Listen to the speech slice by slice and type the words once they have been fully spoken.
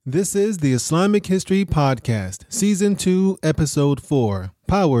This is the Islamic History Podcast, Season 2, Episode 4,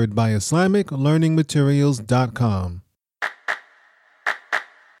 powered by IslamicLearningMaterials.com.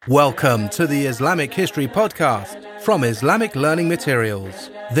 Welcome to the Islamic History Podcast from Islamic Learning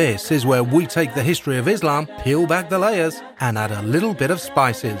Materials. This is where we take the history of Islam, peel back the layers, and add a little bit of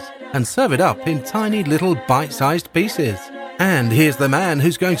spices, and serve it up in tiny little bite-sized pieces. And here's the man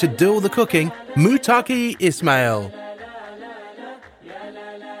who's going to do all the cooking, Mutaki Ismail.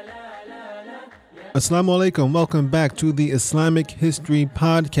 Assalamu alaikum. Welcome back to the Islamic History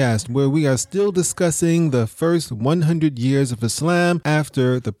Podcast, where we are still discussing the first 100 years of Islam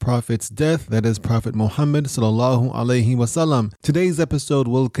after the Prophet's death, that is Prophet Muhammad sallallahu alaihi wasallam. Today's episode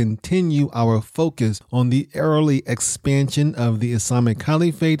will continue our focus on the early expansion of the Islamic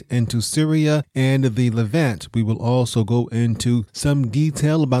Caliphate into Syria and the Levant. We will also go into some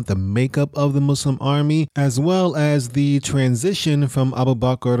detail about the makeup of the Muslim army, as well as the transition from Abu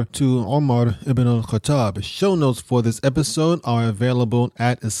Bakr to Umar ibn al-Khattab. Show notes for this episode are available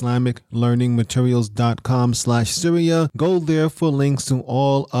at IslamicLearningMaterials.com/Syria. Go there for links to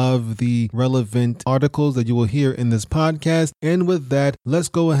all of the relevant articles that you will hear in this podcast. And with that, let's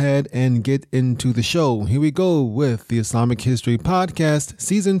go ahead and get into the show. Here we go with the Islamic History Podcast,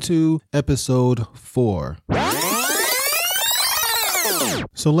 Season 2, Episode 4.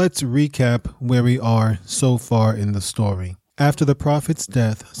 So let's recap where we are so far in the story. After the Prophet's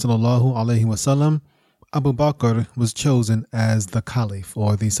death, sallallahu alaihi wasallam, Abu Bakr was chosen as the Caliph,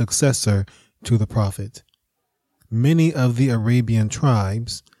 or the successor to the Prophet. Many of the Arabian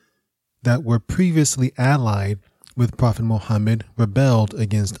tribes that were previously allied with Prophet Muhammad rebelled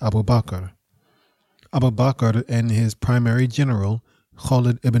against Abu Bakr. Abu Bakr and his primary general,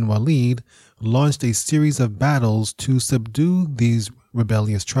 Khalid ibn Walid, launched a series of battles to subdue these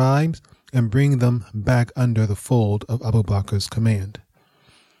rebellious tribes and bring them back under the fold of Abu Bakr's command.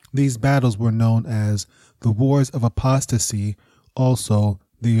 These battles were known as the Wars of Apostasy, also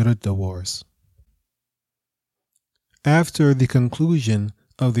the Ridda Wars. After the conclusion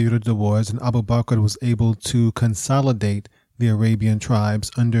of the Ridda Wars and Abu Bakr was able to consolidate the Arabian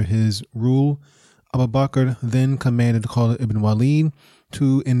tribes under his rule, Abu Bakr then commanded Khalid ibn Walid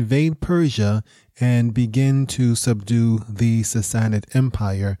to invade Persia and begin to subdue the Sassanid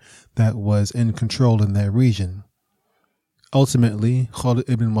Empire that was in control in that region. Ultimately, Khalid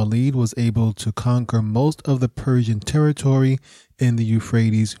ibn Walid was able to conquer most of the Persian territory in the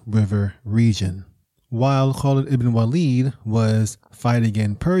Euphrates River region. While Khalid ibn Walid was fighting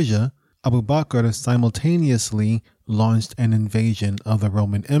in Persia, Abu Bakr simultaneously launched an invasion of the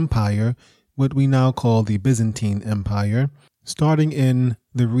Roman Empire, what we now call the Byzantine Empire, starting in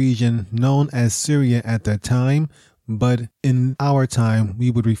the region known as Syria at that time, but in our time we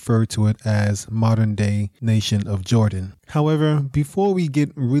would refer to it as modern-day nation of Jordan. However, before we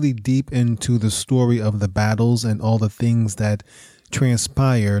get really deep into the story of the battles and all the things that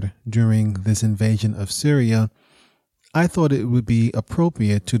transpired during this invasion of Syria, I thought it would be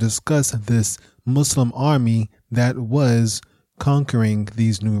appropriate to discuss this Muslim army that was conquering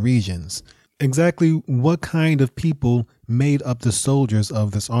these new regions. Exactly what kind of people made up the soldiers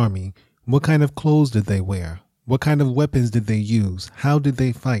of this army? What kind of clothes did they wear? What kind of weapons did they use? How did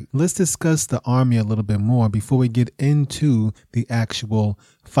they fight? Let's discuss the army a little bit more before we get into the actual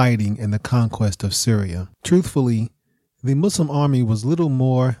fighting and the conquest of Syria. Truthfully, the Muslim army was little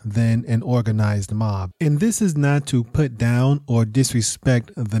more than an organized mob. And this is not to put down or disrespect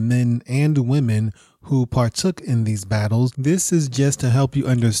the men and women who partook in these battles. This is just to help you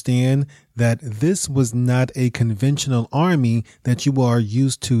understand that this was not a conventional army that you are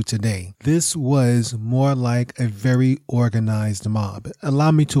used to today. This was more like a very organized mob.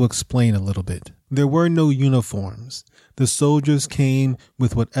 Allow me to explain a little bit. There were no uniforms. The soldiers came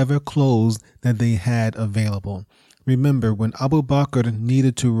with whatever clothes that they had available. Remember, when Abu Bakr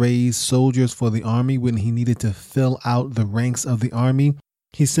needed to raise soldiers for the army, when he needed to fill out the ranks of the army,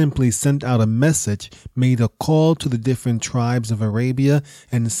 he simply sent out a message, made a call to the different tribes of Arabia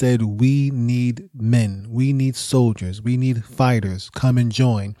and said, we need men, we need soldiers, we need fighters, come and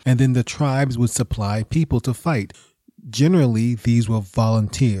join. And then the tribes would supply people to fight. Generally, these were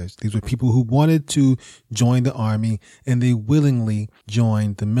volunteers. These were people who wanted to join the army, and they willingly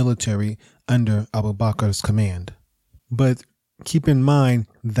joined the military under Abu Bakr's command. But keep in mind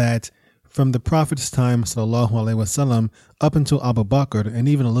that from the Prophet's time, sallallahu alaihi wasallam, up until Abu Bakr, and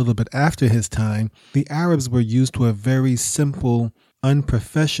even a little bit after his time, the Arabs were used to a very simple,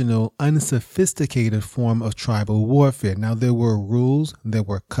 unprofessional, unsophisticated form of tribal warfare. Now, there were rules, there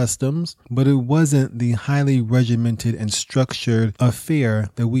were customs, but it wasn't the highly regimented and structured affair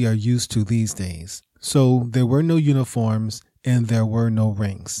that we are used to these days. So there were no uniforms, and there were no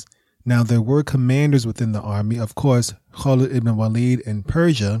ranks. Now, there were commanders within the army, of course, Khalid ibn Walid in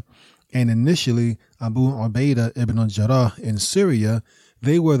Persia, and initially Abu Ubaidah ibn al-Jarrah in Syria.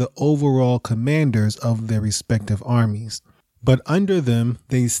 They were the overall commanders of their respective armies. But under them,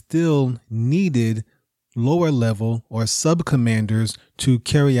 they still needed lower level or sub-commanders to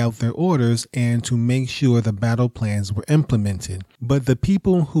carry out their orders and to make sure the battle plans were implemented. But the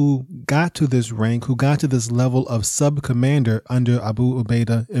people who got to this rank, who got to this level of sub-commander under Abu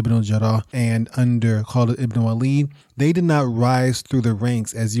Ubaidah ibn al-Jarrah and under Khalid ibn Walid, they did not rise through the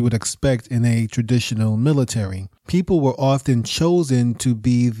ranks as you would expect in a traditional military. People were often chosen to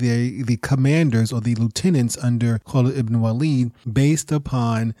be the commanders or the lieutenants under Khalid ibn Walid based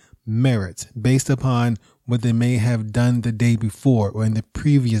upon merit, based upon what they may have done the day before or in the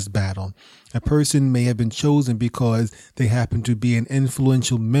previous battle. A person may have been chosen because they happened to be an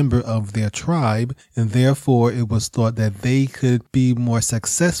influential member of their tribe, and therefore it was thought that they could be more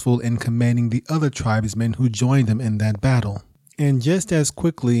successful in commanding the other tribesmen who joined them in that battle. And just as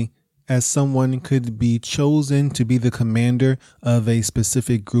quickly as someone could be chosen to be the commander of a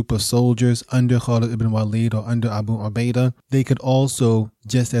specific group of soldiers under Khalid ibn Walid or under Abu Ubaidah, they could also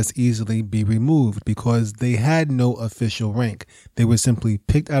just as easily be removed because they had no official rank. They were simply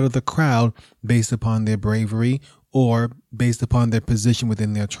picked out of the crowd based upon their bravery or based upon their position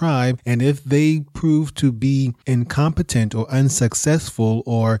within their tribe. And if they proved to be incompetent or unsuccessful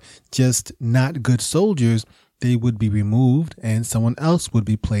or just not good soldiers, they would be removed and someone else would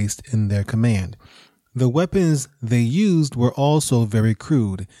be placed in their command. The weapons they used were also very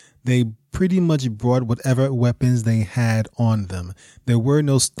crude. They pretty much brought whatever weapons they had on them. There were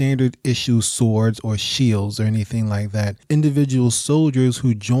no standard issue swords or shields or anything like that. Individual soldiers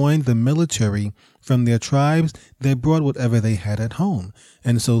who joined the military from their tribes, they brought whatever they had at home.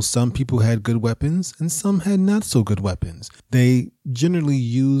 And so some people had good weapons and some had not so good weapons. They generally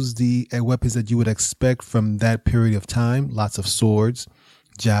used the weapons that you would expect from that period of time, lots of swords,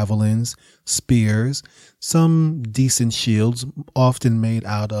 javelins, spears, some decent shields, often made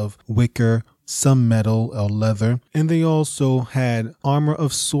out of wicker, some metal or leather. And they also had armor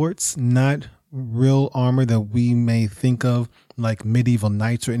of sorts, not real armor that we may think of like medieval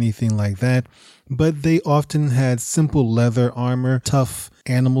knights or anything like that, but they often had simple leather armor, tough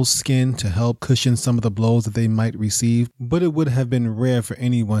animal skin to help cushion some of the blows that they might receive, but it would have been rare for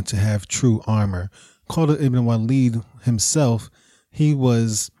anyone to have true armor. Khalid ibn Walid himself, he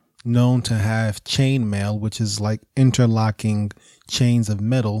was known to have chainmail, which is like interlocking chains of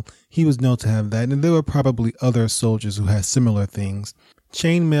metal. He was known to have that, and there were probably other soldiers who had similar things.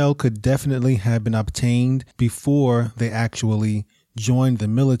 Chainmail could definitely have been obtained before they actually joined the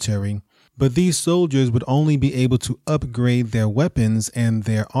military, but these soldiers would only be able to upgrade their weapons and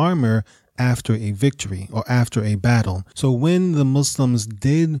their armor after a victory or after a battle. So when the Muslims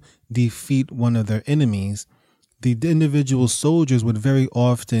did defeat one of their enemies, the individual soldiers would very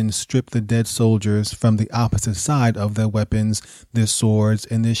often strip the dead soldiers from the opposite side of their weapons, their swords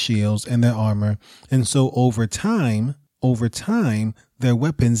and their shields and their armor. And so over time, their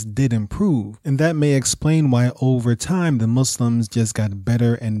weapons did improve. And that may explain why over time the Muslims just got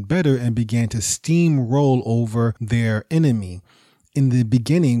better and better and began to steamroll over their enemy. In the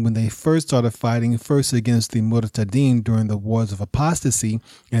beginning, when they first started fighting, first against the Murtadeen during the Wars of Apostasy,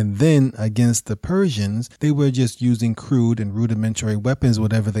 and then against the Persians, they were just using crude and rudimentary weapons,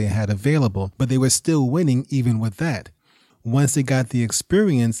 whatever they had available. But they were still winning even with that. Once they got the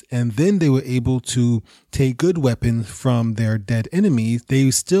experience and then they were able to take good weapons from their dead enemies,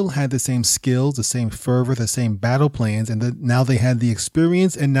 they still had the same skills, the same fervor, the same battle plans, and now they had the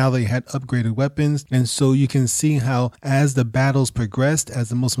experience and now they had upgraded weapons. And so you can see how as the battles progressed, as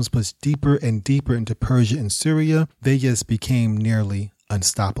the Muslims pushed deeper and deeper into Persia and Syria, they just became nearly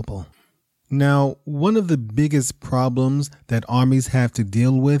unstoppable. Now, one of the biggest problems that armies have to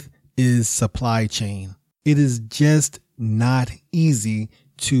deal with is supply chain. It is just not easy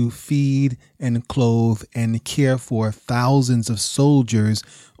to feed and clothe and care for thousands of soldiers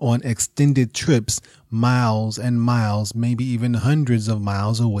on extended trips, miles and miles, maybe even hundreds of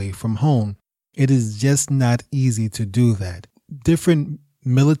miles away from home. It is just not easy to do that. Different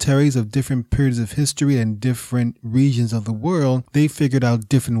militaries of different periods of history and different regions of the world, they figured out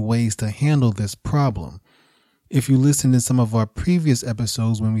different ways to handle this problem. If you listen to some of our previous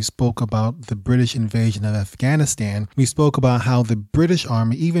episodes when we spoke about the British invasion of Afghanistan, we spoke about how the British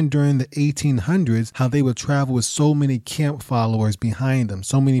Army, even during the 1800s, how they would travel with so many camp followers behind them,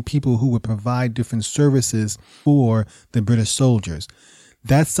 so many people who would provide different services for the British soldiers.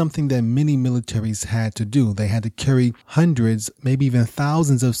 That's something that many militaries had to do. They had to carry hundreds, maybe even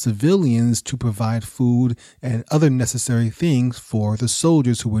thousands of civilians to provide food and other necessary things for the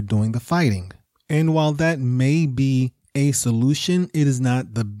soldiers who were doing the fighting. And while that may be a solution, it is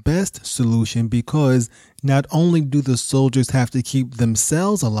not the best solution, because not only do the soldiers have to keep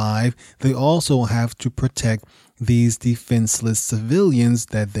themselves alive, they also have to protect these defenseless civilians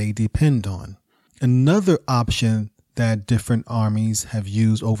that they depend on. Another option that different armies have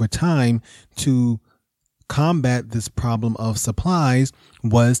used over time to combat this problem of supplies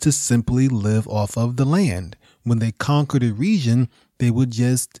was to simply live off of the land. When they conquered a region, they would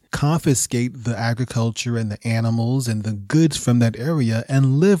just confiscate the agriculture and the animals and the goods from that area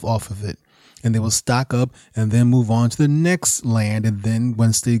and live off of it. And they will stock up and then move on to the next land. And then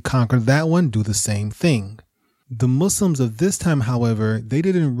once they conquer that one, do the same thing. The Muslims of this time, however, they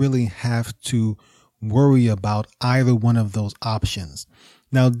didn't really have to worry about either one of those options.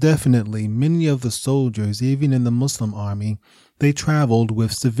 Now, definitely, many of the soldiers, even in the Muslim army, they traveled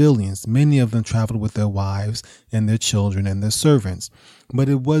with civilians. Many of them traveled with their wives and their children and their servants. But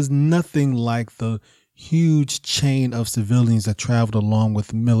it was nothing like the huge chain of civilians that traveled along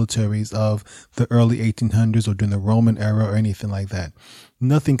with militaries of the early 1800s or during the Roman era or anything like that.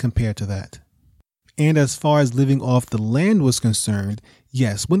 Nothing compared to that. And as far as living off the land was concerned,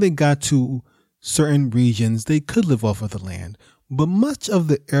 yes, when they got to certain regions, they could live off of the land. But much of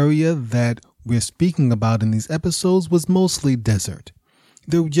the area that we're speaking about in these episodes was mostly desert.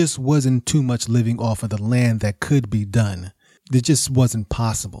 There just wasn't too much living off of the land that could be done. It just wasn't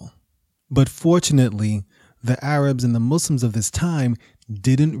possible. But fortunately, the Arabs and the Muslims of this time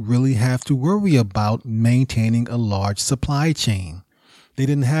didn't really have to worry about maintaining a large supply chain. They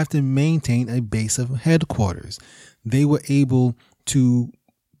didn't have to maintain a base of headquarters. They were able to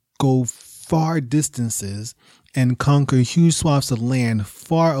go far distances and conquer huge swaths of land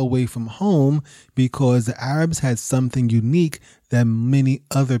far away from home, because the Arabs had something unique that many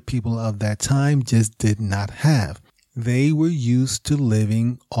other people of that time just did not have. They were used to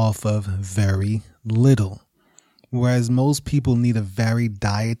living off of very little. Whereas most people need a varied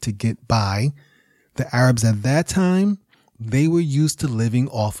diet to get by, the Arabs at that time, they were used to living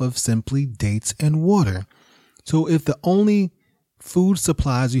off of simply dates and water. So if the only food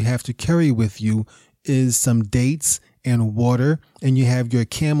supplies you have to carry with you is some dates and water, and you have your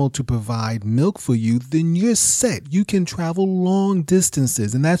camel to provide milk for you, then you're set. You can travel long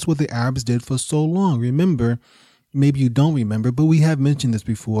distances. And that's what the Arabs did for so long. Remember, maybe you don't remember, but we have mentioned this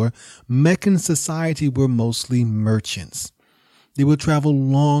before. Meccan society were mostly merchants. They would travel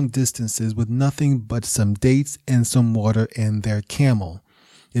long distances with nothing but some dates and some water and their camel.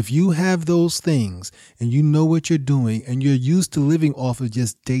 If you have those things and you know what you're doing and you're used to living off of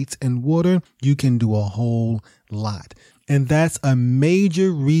just dates and water, you can do a whole lot. And that's a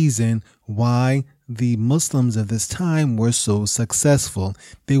major reason why the Muslims of this time were so successful.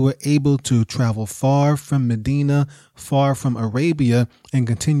 They were able to travel far from Medina, far from Arabia, and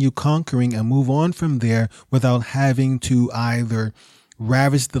continue conquering and move on from there without having to either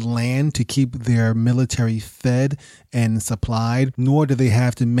ravage the land to keep their military fed and supplied, nor do they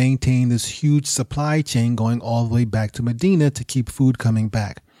have to maintain this huge supply chain going all the way back to Medina to keep food coming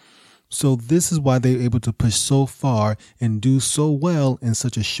back. So this is why they were able to push so far and do so well in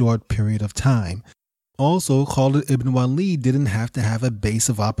such a short period of time. Also, Khalid ibn Walid didn't have to have a base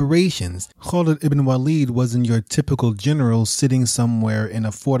of operations. Khalid ibn Walid wasn't your typical general sitting somewhere in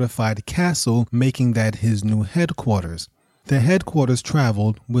a fortified castle making that his new headquarters. The headquarters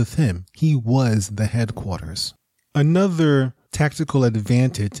traveled with him. He was the headquarters. Another tactical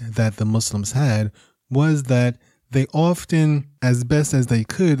advantage that the Muslims had was that they often, as best as they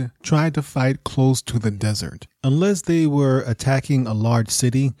could, tried to fight close to the desert. Unless they were attacking a large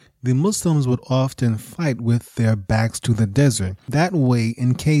city, the Muslims would often fight with their backs to the desert. That way,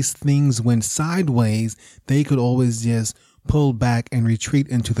 in case things went sideways, they could always just pull back and retreat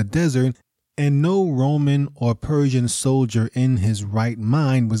into the desert. And no Roman or Persian soldier in his right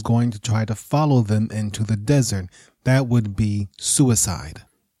mind was going to try to follow them into the desert. That would be suicide.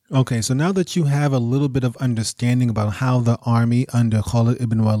 Okay, so now that you have a little bit of understanding about how the army under Khalid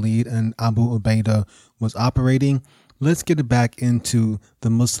ibn Walid and Abu Ubaidah was operating, let's get back into the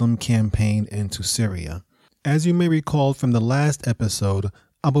Muslim campaign into Syria. As you may recall from the last episode,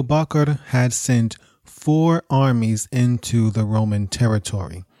 Abu Bakr had sent 4 armies into the Roman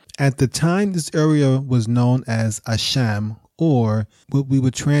territory. At the time, this area was known as Asham, or what we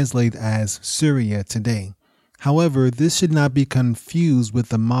would translate as Syria today. However, this should not be confused with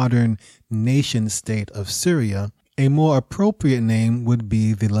the modern nation state of Syria. A more appropriate name would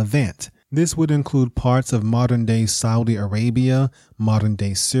be the Levant. This would include parts of modern-day Saudi Arabia,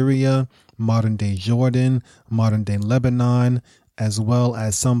 modern-day Syria, modern-day Jordan, modern-day Lebanon, as well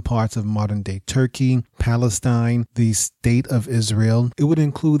as some parts of modern-day Turkey, Palestine, the State of Israel. It would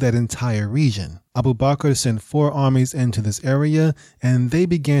include that entire region. Abu Bakr sent 4 armies into this area, and they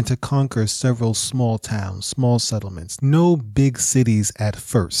began to conquer several small towns, small settlements. No big cities at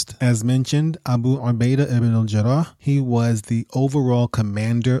first. As mentioned, Abu Ubaidah ibn al-Jarrah, he was the overall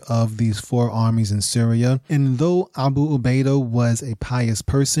commander of these 4 armies in Syria. And though Abu Ubaidah was a pious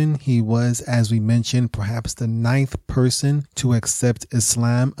person, he was, as we mentioned, perhaps the 9th person to accept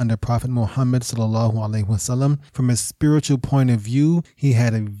Islam under Prophet Muhammad sallallahu alaihi wasallam. From a spiritual point of view, he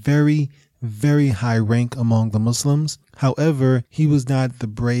had a very high rank among the Muslims. However, he was not the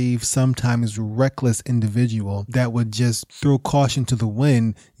brave, sometimes reckless individual that would just throw caution to the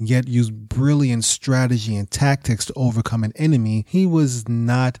wind, yet use brilliant strategy and tactics to overcome an enemy. He was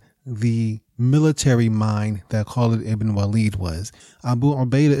not the military mind that Khalid ibn Walid was. Abu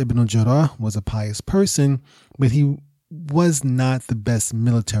Ubaidah ibn al-Jarrah was a pious person, but he was not the best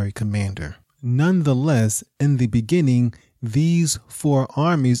military commander. Nonetheless, in the beginning, these 4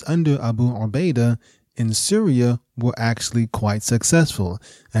 armies under Abu Ubaidah in Syria were actually quite successful.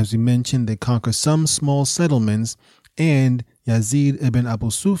 As we mentioned, they conquered some small settlements, and Yazid ibn Abu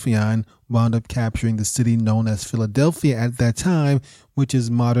Sufyan wound up capturing the city known as Philadelphia at that time, which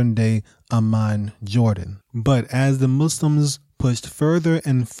is modern-day Amman, Jordan. But as the Muslims pushed further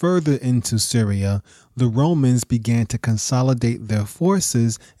and further into Syria, the Romans began to consolidate their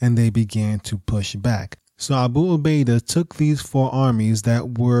forces and they began to push back. So Abu Ubaidah took these 4 armies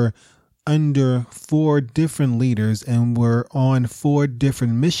that were under 4 different leaders and were on 4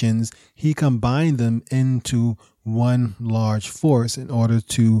 different missions. He combined them into one large force in order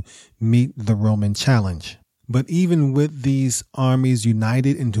to meet the Roman challenge. But even with these armies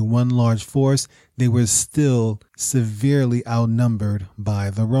united into one large force, they were still severely outnumbered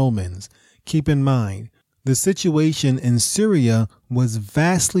by the Romans. Keep in mind, the situation in Syria was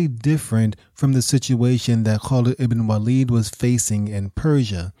vastly different from the situation that Khalid ibn Walid was facing in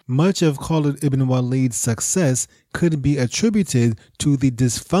Persia. Much of Khalid ibn Walid's success could be attributed to the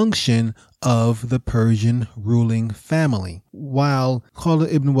dysfunction of the Persian ruling family. While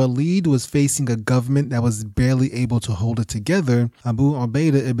Khalid ibn Walid was facing a government that was barely able to hold it together, Abu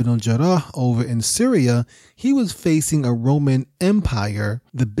Ubaidah ibn al-Jarrah over in Syria, he was facing a Roman Empire,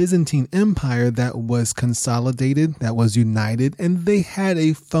 the Byzantine Empire, that was consolidated, that was united, and they had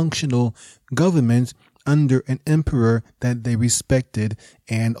a functional government under an emperor that they respected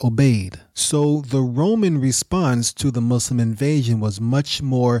and obeyed. So the Roman response to the Muslim invasion was much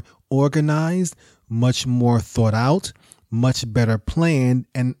more organized, much more thought out, much better planned,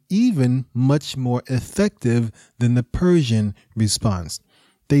 and even much more effective than the Persian response.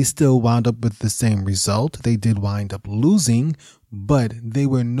 They still wound up with the same result. They did wind up losing, but they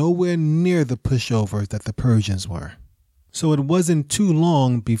were nowhere near the pushovers that the Persians were. So it wasn't too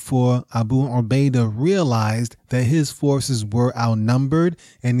long before Abu Ubaidah realized that his forces were outnumbered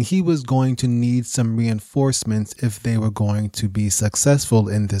and he was going to need some reinforcements if they were going to be successful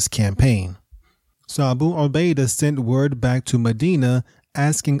in this campaign. So Abu Ubaidah sent word back to Medina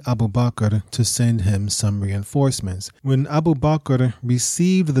asking Abu Bakr to send him some reinforcements. When Abu Bakr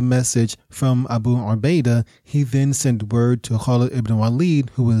received the message from Abu Ubaidah, he then sent word to Khalid ibn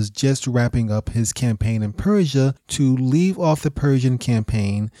Walid, who was just wrapping up his campaign in Persia, to leave off the Persian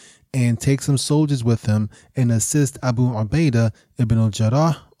campaign and take some soldiers with him and assist Abu Ubaidah ibn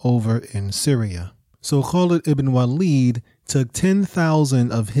al-Jarrah over in Syria. So Khalid ibn Walid took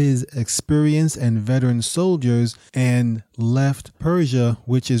 10,000 of his experienced and veteran soldiers and left Persia,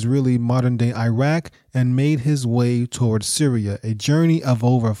 which is really modern-day Iraq, and made his way towards Syria, a journey of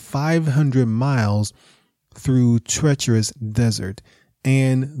over 500 miles through treacherous desert.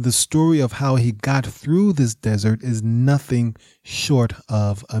 And the story of how he got through this desert is nothing short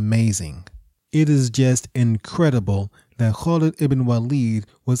of amazing. It is just incredible that Khalid ibn Walid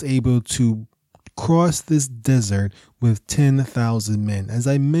was able to cross this desert with 10,000 men. As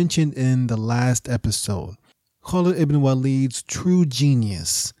I mentioned in the last episode, Khalid ibn Walid's true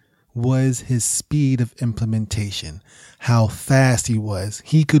genius was his speed of implementation, how fast he was.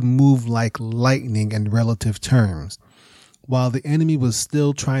 He could move like lightning in relative terms. While the enemy was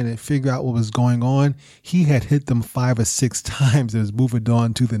still trying to figure out what was going on, he had hit them 5 or 6 times and was moving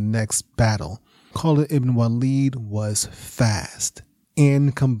on to the next battle. Khalid ibn Walid was fast.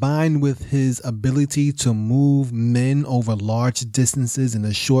 And combined with his ability to move men over large distances in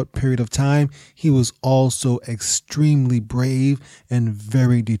a short period of time, he was also extremely brave and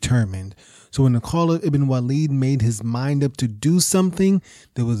very determined. So when Khalid ibn Walid made his mind up to do something,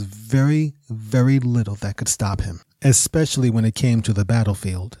 there was very, very little that could stop him, especially when it came to the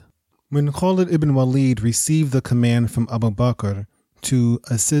battlefield. When Khalid ibn Walid received the command from Abu Bakr to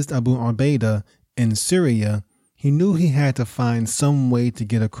assist Abu Ubaidah in Syria, he knew he had to find some way to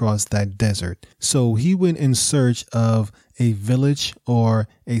get across that desert. So he went in search of a village or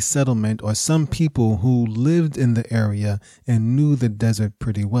a settlement or some people who lived in the area and knew the desert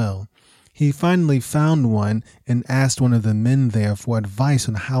pretty well. He finally found one and asked one of the men there for advice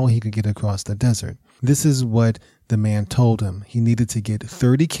on how he could get across the desert. This is what the man told him. He needed to get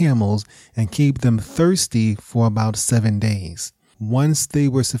 30 camels and keep them thirsty for about 7 days. Once they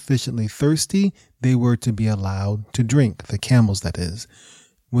were sufficiently thirsty, they were to be allowed to drink, the camels that is.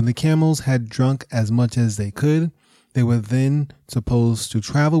 When the camels had drunk as much as they could, they were then supposed to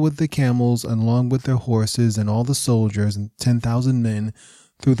travel with the camels along with their horses and all the soldiers and 10,000 men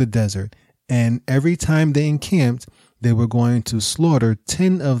through the desert. And every time they encamped, they were going to slaughter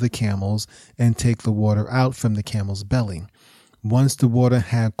 10 of the camels and take the water out from the camel's belly. Once the water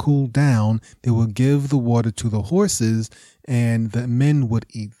had cooled down, they would give the water to the horses and the men would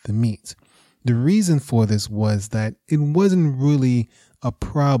eat the meat. The reason for this was that it wasn't really a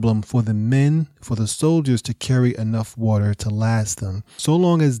problem for the men, for the soldiers to carry enough water to last them. So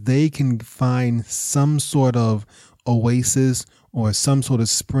long as they can find some sort of oasis or some sort of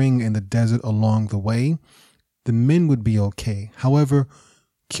spring in the desert along the way, the men would be okay. However,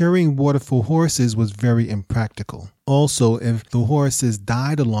 carrying water for horses was very impractical. Also, if the horses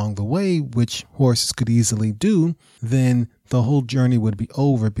died along the way, which horses could easily do, then the whole journey would be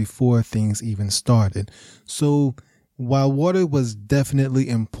over before things even started. So while water was definitely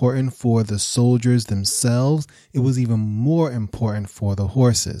important for the soldiers themselves, it was even more important for the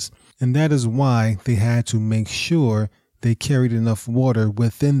horses. And that is why they had to make sure they carried enough water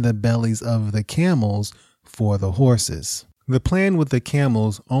within the bellies of the camels for the horses. The plan with the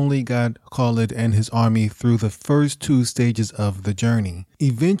camels only got Khalid and his army through the first 2 stages of the journey.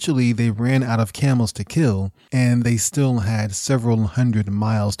 Eventually, they ran out of camels to kill, and they still had several hundred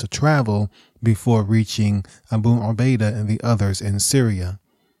miles to travel before reaching Abu Ubaidah and the others in Syria.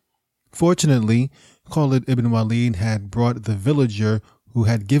 Fortunately, Khalid ibn Walid had brought the villager who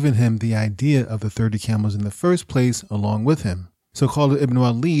had given him the idea of the 30 camels in the first place along with him. So Khalid ibn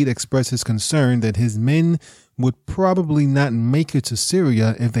Walid expressed his concern that his men would probably not make it to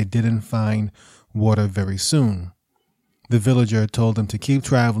Syria if they didn't find water very soon. The villager told them to keep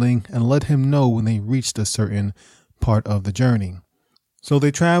traveling and let him know when they reached a certain part of the journey. So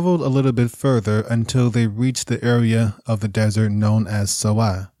they traveled a little bit further until they reached the area of the desert known as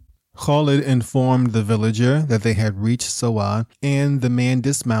Sawa. Khalid informed the villager that they had reached Sawa, and the man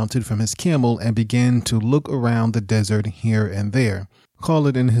dismounted from his camel and began to look around the desert here and there.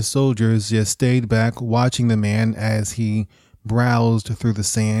 Khalid and his soldiers just stayed back watching the man as he browsed through the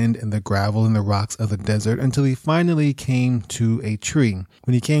sand and the gravel and the rocks of the desert until he finally came to a tree.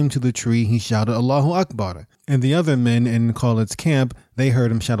 When he came to the tree, he shouted, "Allahu Akbar." And the other men in Khalid's camp, they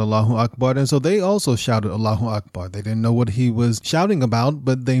heard him shout Allahu Akbar, and so they also shouted Allahu Akbar. They didn't know what he was shouting about,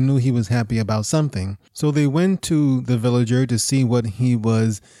 but they knew he was happy about something. So they went to the villager to see what he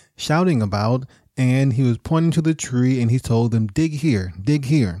was shouting about, and he was pointing to the tree and he told them, "Dig here, dig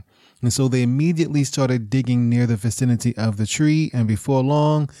here." And so they immediately started digging near the vicinity of the tree, and before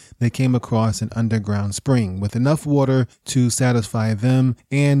long, they came across an underground spring with enough water to satisfy them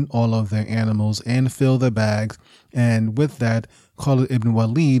and all of their animals and fill their bags. And with that, Khalid ibn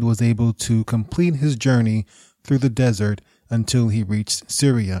Walid was able to complete his journey through the desert until he reached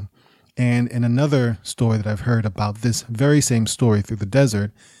Syria. And in another story that I've heard about this very same story through the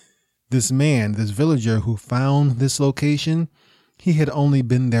desert, this man, this villager who found this location, he had only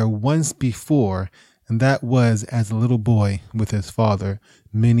been there once before, and that was as a little boy with his father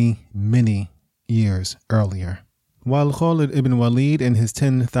many, many years earlier. While Khalid ibn Walid and his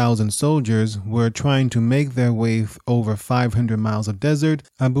 10,000 soldiers were trying to make their way over 500 miles of desert,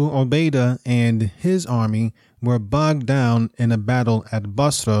 Abu Ubaidah and his army were bogged down in a battle at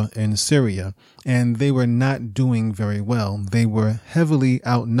Basra in Syria, and they were not doing very well. They were heavily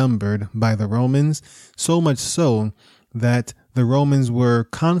outnumbered by the Romans, so much so that the Romans were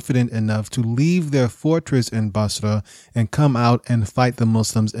confident enough to leave their fortress in Basra and come out and fight the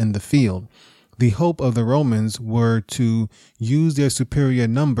Muslims in the field. The hope of the Romans were to use their superior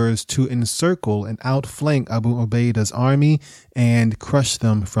numbers to encircle and outflank Abu Ubaida's army and crush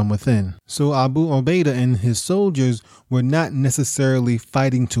them from within. So Abu Ubaidah and his soldiers were not necessarily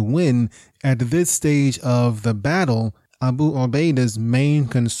fighting to win. At this stage of the battle, Abu Ubaidah's main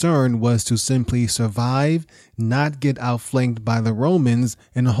concern was to simply survive, not get outflanked by the Romans,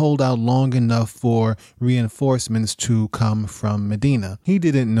 and hold out long enough for reinforcements to come from Medina. He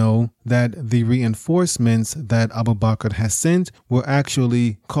didn't know that the reinforcements that Abu Bakr had sent were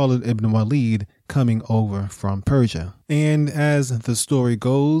actually Khalid ibn Walid coming over from Persia. And as the story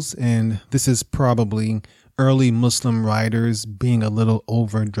goes, and this is probably early Muslim writers being a little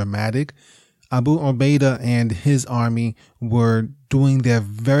over dramatic, Abu Ubaidah and his army were doing their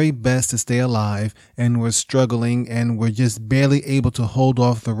very best to stay alive and were struggling and were just barely able to hold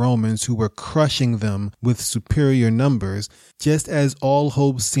off the Romans, who were crushing them with superior numbers. Just as all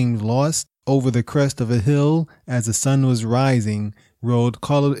hope seemed lost, over the crest of a hill, as the sun was rising, rode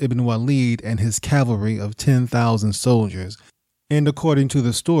Khalid ibn Walid and his cavalry of 10,000 soldiers. And according to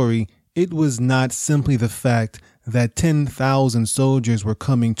the story, it was not simply the fact that 10,000 soldiers were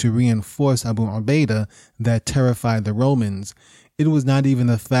coming to reinforce Abu Ubaidah that terrified the Romans. It was not even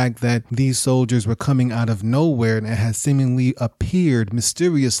the fact that these soldiers were coming out of nowhere and had seemingly appeared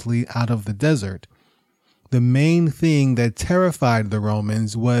mysteriously out of the desert. The main thing that terrified the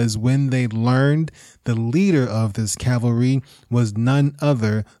Romans was when they learned the leader of this cavalry was none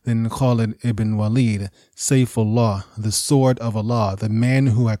other than Khalid ibn Walid, Sayfullah, the sword of Allah, the man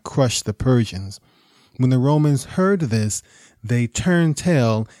who had crushed the Persians. When the Romans heard this, they turned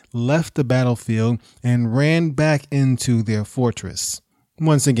tail, left the battlefield, and ran back into their fortress.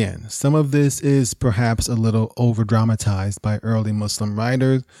 Once again, some of this is perhaps a little over-dramatized by early Muslim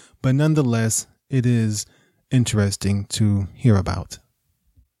writers, but nonetheless, it is interesting to hear about.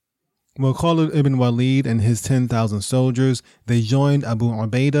 Well, Khalid ibn Walid and his 10,000 soldiers, they joined Abu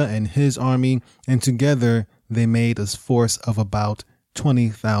Ubaidah and his army, and together they made a force of about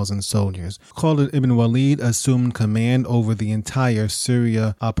 20,000 soldiers. Khalid ibn Walid assumed command over the entire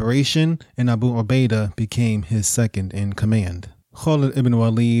Syria operation, and Abu Ubaidah became his second in command. Khalid ibn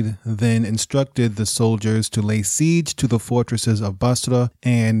Walid then instructed the soldiers to lay siege to the fortresses of Basra,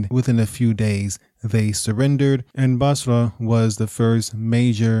 and within a few days they surrendered, and Basra was the first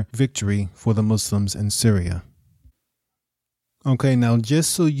major victory for the Muslims in Syria. Okay, now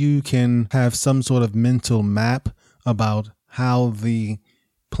just so you can have some sort of mental map about how the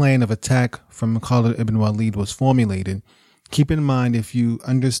plan of attack from Khalid ibn Walid was formulated, keep in mind, if you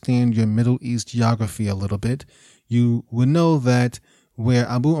understand your Middle East geography a little bit, you would know that where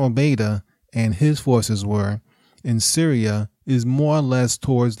Abu Ubaidah and his forces were in Syria is more or less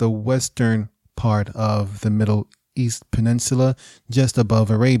towards the western part of the Middle East Peninsula, just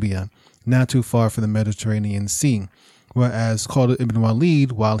above Arabia, not too far from the Mediterranean Sea. Whereas Khalid ibn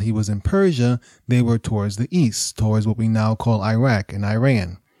Walid, while he was in Persia, they were towards the east, towards what we now call Iraq and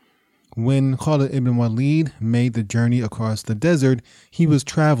Iran. When Khalid ibn Walid made the journey across the desert, he was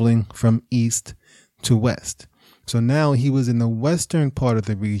traveling from east to west. So now he was in the western part of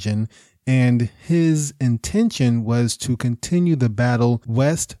the region, and his intention was to continue the battle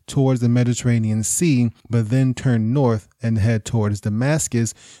west towards the Mediterranean Sea, but then turn north and head towards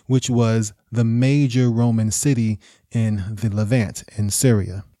Damascus, which was the major Roman city in the Levant in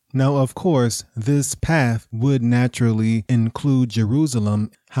Syria. Now, of course, this path would naturally include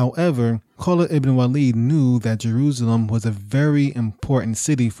Jerusalem. However, Khalid ibn Walid knew that Jerusalem was a very important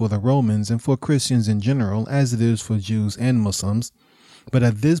city for the Romans and for Christians in general, as it is for Jews and Muslims. But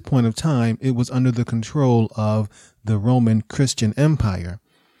at this point of time, it was under the control of the Roman Christian Empire.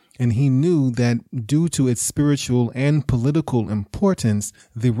 And he knew that due to its spiritual and political importance,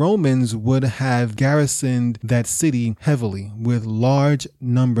 the Romans would have garrisoned that city heavily with large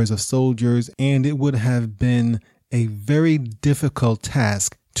numbers of soldiers, and it would have been a very difficult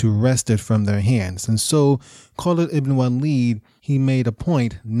task to wrest it from their hands. And so Khalid ibn Walid, he made a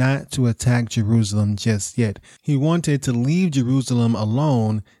point not to attack Jerusalem just yet. He wanted to leave Jerusalem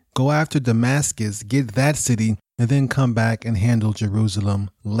alone, go after Damascus, get that city, and then come back and handle Jerusalem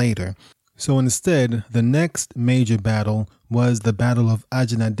later. So instead, the next major battle was the Battle of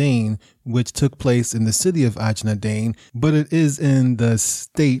Ajnadain, which took place in the city of Ajnadain, but it is in the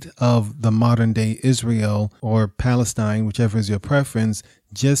state of the modern-day Israel or Palestine, whichever is your preference,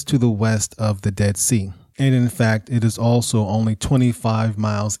 just to the west of the Dead Sea. And in fact, it is also only 25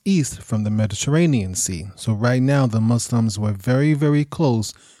 miles east from the Mediterranean Sea. So right now, the Muslims were very, very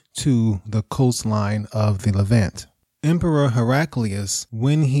close to the coastline of the Levant. Emperor Heraclius,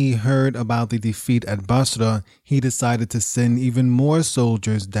 when he heard about the defeat at Basra, he decided to send even more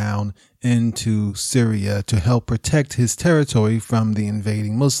soldiers down into Syria to help protect his territory from the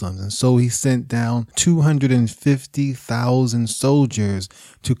invading Muslims. And so he sent down 250,000 soldiers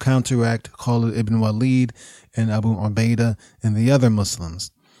to counteract Khalid ibn Walid and Abu Ubaidah and the other Muslims.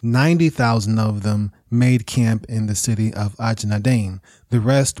 90,000 of them made camp in the city of Ajnadain. The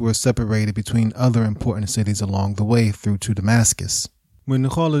rest were separated between other important cities along the way through to Damascus. When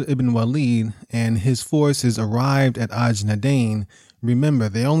Khalid ibn Walid and his forces arrived at Ajnadain, remember,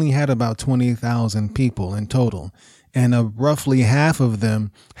 they only had about 20,000 people in total, and roughly half of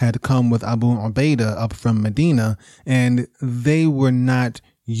them had come with Abu Ubaidah up from Medina, and they were not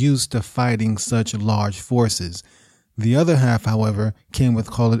used to fighting such large forces. The other half, however, came with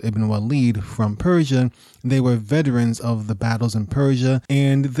Khalid ibn Walid from Persia. They were veterans of the battles in Persia,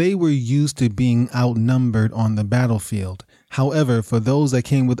 and they were used to being outnumbered on the battlefield. However, for those that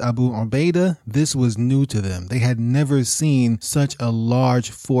came with Abu Ubaidah, this was new to them. They had never seen such a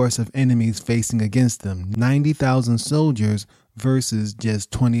large force of enemies facing against them. 90,000 soldiers versus just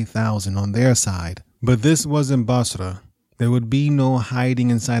 20,000 on their side. But this wasn't Basra. There would be no hiding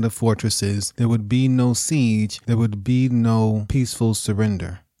inside of fortresses. There would be no siege. There would be no peaceful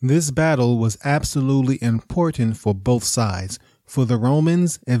surrender. This battle was absolutely important for both sides. For the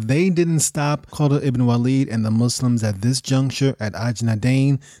Romans, if they didn't stop Khalid ibn Walid and the Muslims at this juncture at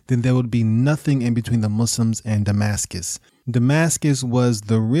Ajnadain, then there would be nothing in between the Muslims and Damascus. Damascus was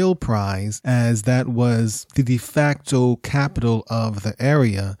the real prize, as that was the de facto capital of the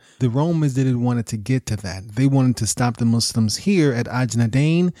area. The Romans didn't want it to get to that. They wanted to stop the Muslims here at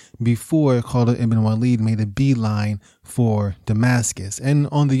Ajnadain before Khalid ibn Walid made a beeline for Damascus. And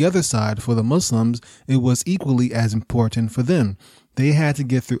on the other side, for the Muslims, it was equally as important for them. They had to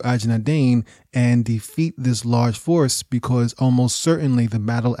get through Ajnadain and defeat this large force, because almost certainly the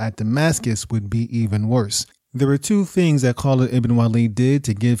battle at Damascus would be even worse. There were two things that Khalid ibn Walid did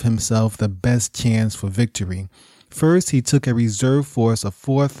to give himself the best chance for victory. First, he took a reserve force of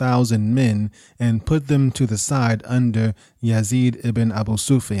 4,000 men and put them to the side under Yazid ibn Abu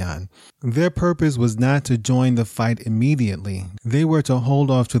Sufyan. Their purpose was not to join the fight immediately. They were to hold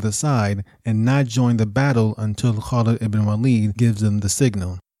off to the side and not join the battle until Khalid ibn Walid gives them the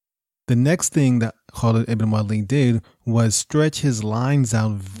signal. The next thing that Khalid ibn Walid did was stretch his lines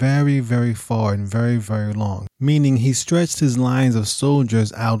out very, very far and very, very long. Meaning he stretched his lines of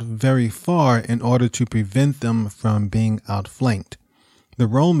soldiers out very far in order to prevent them from being outflanked. The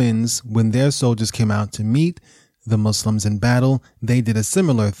Romans, when their soldiers came out to meet the Muslims in battle, they did a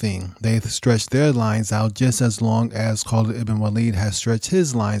similar thing. They stretched their lines out just as long as Khalid ibn Walid had stretched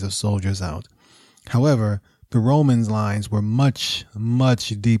his lines of soldiers out. However, the Romans' lines were much, much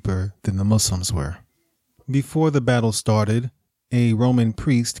deeper than the Muslims were. Before the battle started, a Roman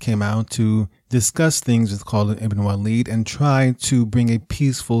priest came out to discuss things with Khalid ibn Walid and try to bring a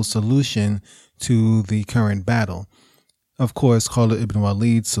peaceful solution to the current battle. Of course, Khalid ibn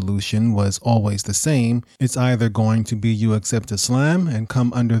Walid's solution was always the same. It's either going to be you accept Islam and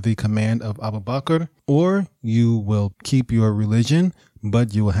come under the command of Abu Bakr, or you will keep your religion,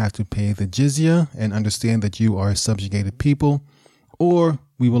 but you will have to pay the jizya and understand that you are a subjugated people, or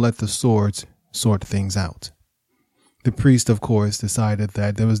we will let the swords sort things out. The priest, of course, decided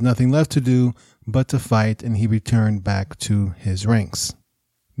that there was nothing left to do but to fight, and he returned back to his ranks.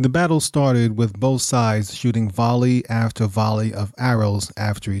 The battle started with both sides shooting volley after volley of arrows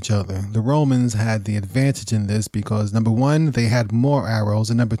after each other. The Romans had the advantage in this because, number one, they had more arrows,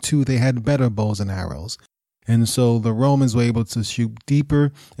 and number two, they had better bows and arrows. And so the Romans were able to shoot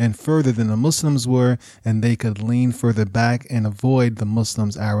deeper and further than the Muslims were, and they could lean further back and avoid the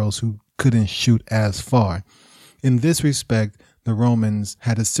Muslims' arrows who couldn't shoot as far. In this respect, the Romans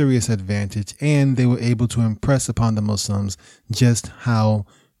had a serious advantage, and they were able to impress upon the Muslims just how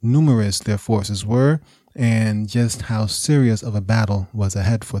numerous their forces were and just how serious of a battle was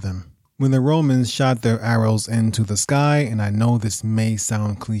ahead for them. When the Romans shot their arrows into the sky, and I know this may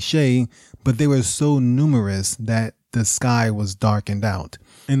sound cliche, but they were so numerous that the sky was darkened out.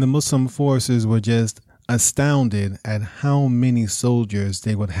 And the Muslim forces were just astounded at how many soldiers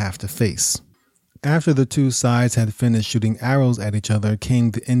they would have to face. After the two sides had finished shooting arrows at each other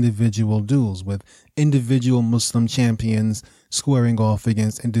came the individual duels, with individual Muslim champions squaring off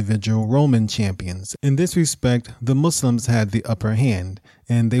against individual Roman champions. In this respect, the Muslims had the upper hand,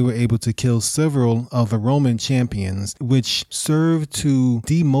 and they were able to kill several of the Roman champions, which served to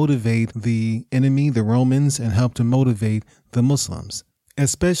demotivate the enemy, the Romans, and help to motivate the Muslims.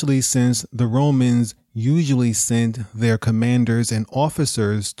 Especially since the Romans usually sent their commanders and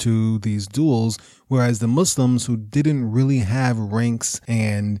officers to these duels, whereas the Muslims, who didn't really have ranks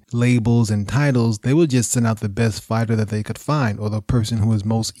and labels and titles, they would just send out the best fighter that they could find, or the person who was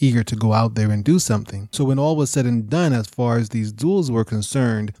most eager to go out there and do something. So when all was said and done, as far as these duels were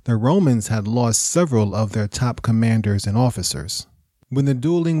concerned, the Romans had lost several of their top commanders and officers. When the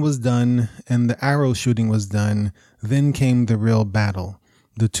dueling was done and the arrow shooting was done, then came the real battle.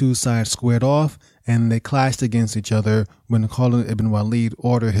 The two sides squared off and they clashed against each other when Khalid ibn Walid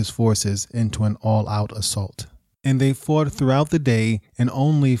ordered his forces into an all-out assault. And they fought throughout the day and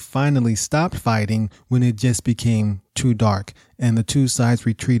only finally stopped fighting when it just became too dark and the two sides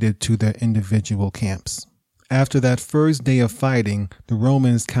retreated to their individual camps. After that first day of fighting, the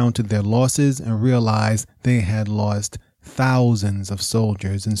Romans counted their losses and realized they had lost thousands of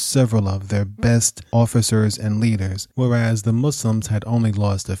soldiers and several of their best officers and leaders, whereas the Muslims had only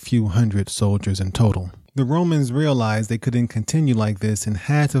lost a few hundred soldiers in total. The Romans realized they couldn't continue like this and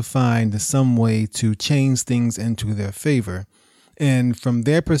had to find some way to change things into their favor. And from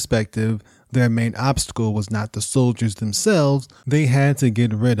their perspective, their main obstacle was not the soldiers themselves. They had to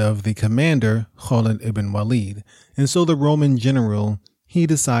get rid of the commander, Khalid ibn Walid. And so the Roman general, he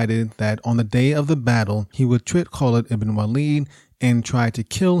decided that on the day of the battle, he would trick Khalid ibn Walid and try to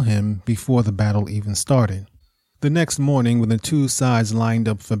kill him before the battle even started. The next morning, when the two sides lined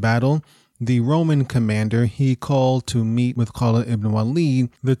up for battle, the Roman commander, he called to meet with Khalid ibn Walid.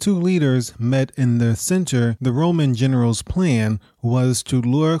 The two leaders met in the center. The Roman general's plan was to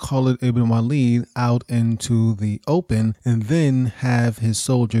lure Khalid ibn Walid out into the open and then have his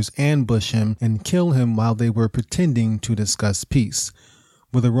soldiers ambush him and kill him while they were pretending to discuss peace.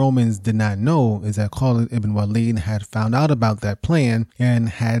 What the Romans did not know is that Khalid ibn Walid had found out about that plan and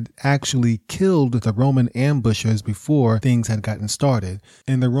had actually killed the Roman ambushers before things had gotten started.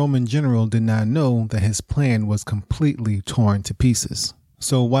 And the Roman general did not know that his plan was completely torn to pieces.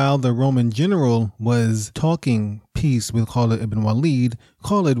 So while the Roman general was talking peace with Khalid ibn Walid,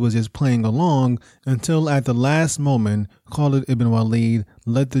 Khalid was just playing along until at the last moment, Khalid ibn Walid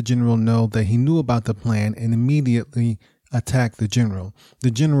let the general know that he knew about the plan and immediately attacked the general.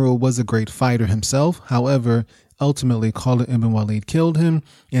 The general was a great fighter himself. However, ultimately Khalid ibn Walid killed him,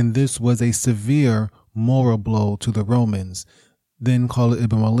 and this was a severe moral blow to the Romans. Then Khalid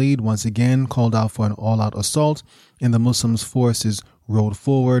ibn Walid once again called out for an all-out assault, and the Muslims' forces rode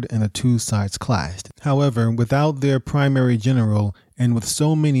forward and the two sides clashed. However, without their primary general and with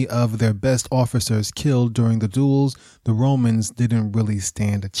so many of their best officers killed during the duels, the Romans didn't really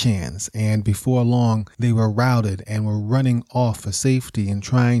stand a chance. And before long, they were routed and were running off for safety and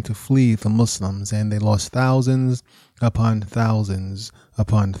trying to flee the Muslims. And they lost thousands upon thousands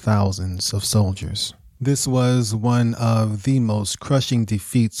upon thousands of soldiers. This was one of the most crushing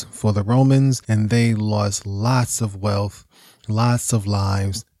defeats for the Romans, and they lost lots of wealth, lots of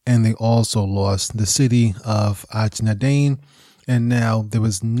lives, and they also lost the city of Ajnadain. And now there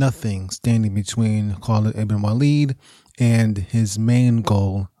was nothing standing between Khalid ibn Walid and his main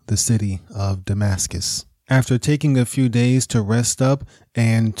goal, the city of Damascus. After taking a few days to rest up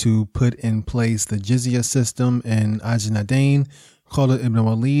and to put in place the jizya system in Ajnadain, Khalid ibn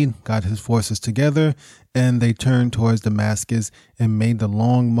Walid got his forces together and they turned towards Damascus and made the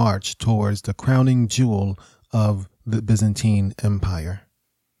long march towards the crowning jewel of the Byzantine Empire.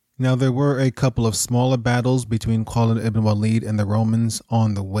 Now, there were a couple of smaller battles between Khalid ibn Walid and the Romans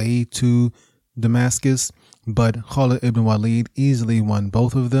on the way to Damascus, but Khalid ibn Walid easily won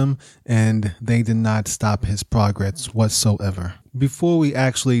both of them, and they did not stop his progress whatsoever. Before we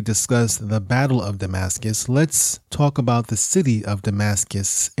actually discuss the Battle of Damascus, let's talk about the city of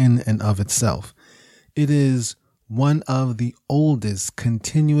Damascus in and of itself. It is one of the oldest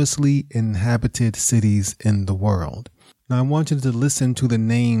continuously inhabited cities in the world. Now, I want you to listen to the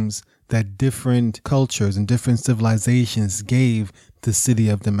names that different cultures and different civilizations gave the city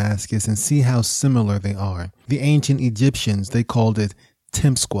of Damascus and see how similar they are. The ancient Egyptians, they called it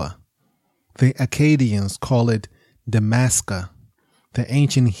Timsqua. The Akkadians call it Damasca. The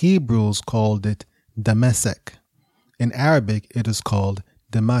ancient Hebrews called it Damasek. In Arabic, it is called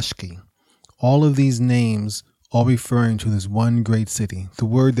Damashki. All of these names are referring to this one great city. The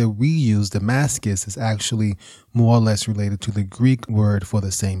word that we use, Damascus, is actually more or less related to the Greek word for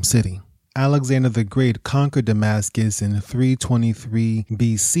the same city. Alexander the Great conquered Damascus in 323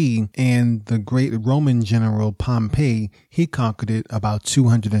 BC, and the great Roman general Pompey, he conquered it about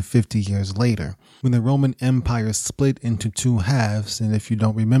 250 years later. When the Roman Empire split into two halves, and if you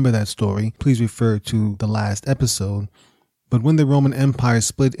don't remember that story, please refer to the last episode, But when the Roman Empire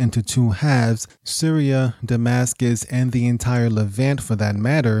split into two halves, Syria, Damascus, and the entire Levant for that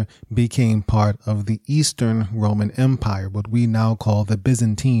matter became part of the Eastern Roman Empire, what we now call the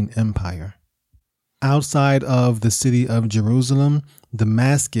Byzantine Empire. Outside of the city of Jerusalem,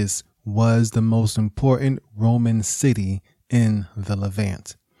 Damascus was the most important Roman city in the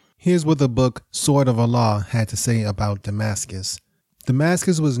Levant. Here's what the book Sword of Allah had to say about Damascus.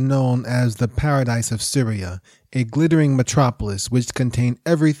 Damascus was known as the paradise of Syria, a glittering metropolis which contained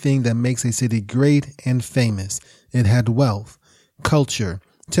everything that makes a city great and famous. It had wealth, culture,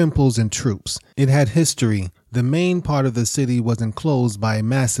 temples, and troops. It had history. The main part of the city was enclosed by a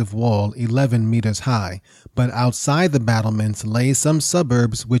massive wall 11 meters high, but outside the battlements lay some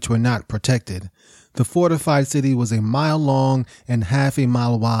suburbs which were not protected. The fortified city was a mile long and half a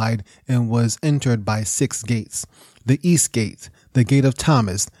mile wide and was entered by 6 gates. The East Gate, the Gate of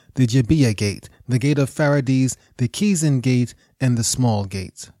Thomas, the Jabiah Gate, the Gate of Pharides, the Kizan Gate, and the Small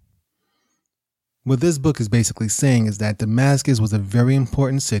Gate. What this book is basically saying is that Damascus was a very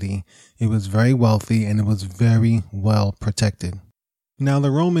important city, it was very wealthy, and it was very well protected. Now,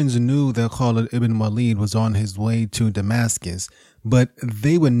 the Romans knew that Khalid ibn Walid was on his way to Damascus, but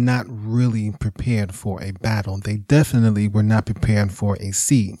they were not really prepared for a battle. They definitely were not prepared for a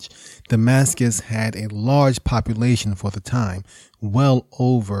siege. Damascus had a large population for the time, well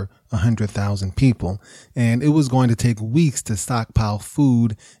over 100,000 people, and it was going to take weeks to stockpile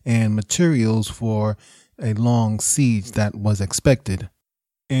food and materials for a long siege that was expected.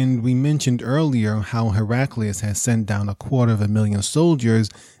 And we mentioned earlier how Heraclius had sent down 250,000 soldiers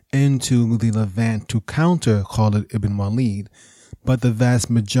into the Levant to counter Khalid ibn Walid. But the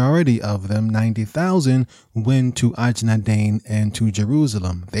vast majority of them, 90,000, went to Ajnadain and to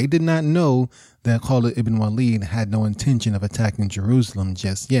Jerusalem. They did not know that Khalid ibn Walid had no intention of attacking Jerusalem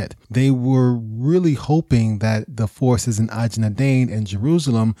just yet. They were really hoping that the forces in Ajnadain and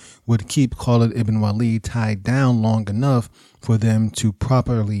Jerusalem would keep Khalid ibn Walid tied down long enough for them to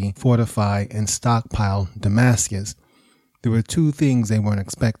properly fortify and stockpile Damascus. There were 2 things they weren't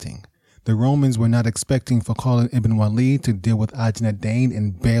expecting. The Romans were not expecting for Khalid ibn Walid to deal with Ajnadain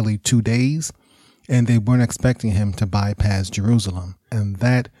in barely 2 days, and they weren't expecting him to bypass Jerusalem, and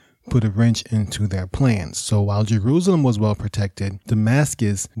that put a wrench into their plans. So while Jerusalem was well protected,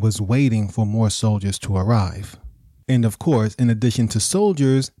 Damascus was waiting for more soldiers to arrive. And of course, in addition to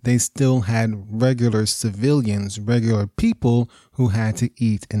soldiers, they still had regular civilians, regular people who had to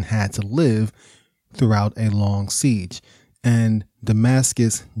eat and had to live throughout a long siege. And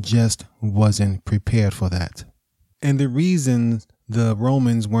Damascus just wasn't prepared for that. And the reason the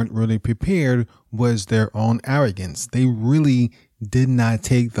Romans weren't really prepared was their own arrogance. They really did not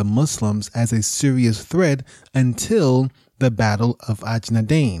take the Muslims as a serious threat until the Battle of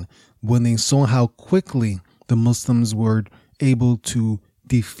Ajnadain, when they saw how quickly the Muslims were able to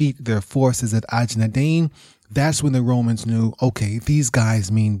defeat their forces at Ajnadain. That's when the Romans knew, okay, these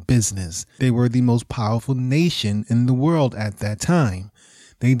guys mean business. They were the most powerful nation in the world at that time.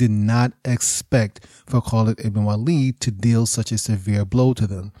 They did not expect for Khalid ibn Walid to deal such a severe blow to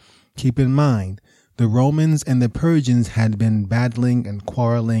them. Keep in mind, the Romans and the Persians had been battling and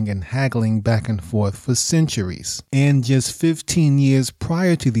quarreling and haggling back and forth for centuries. And just 15 years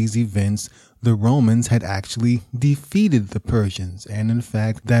prior to these events, the Romans had actually defeated the Persians, and in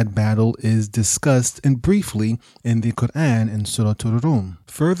fact that battle is discussed briefly in the Quran in Surah Ar-Rum.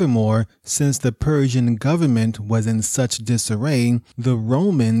 Furthermore, since the Persian government was in such disarray, the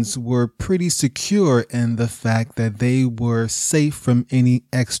Romans were pretty secure in the fact that they were safe from any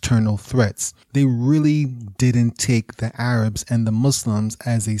external threats. They really didn't take the Arabs and the Muslims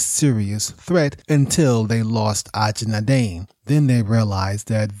as a serious threat until they lost Ajnadain. Then they realized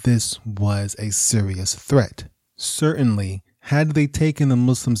that this was a serious threat. Certainly, had they taken the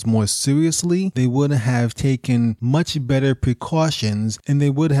Muslims more seriously, they would have taken much better precautions and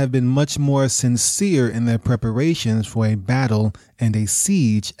they would have been much more sincere in their preparations for a battle and a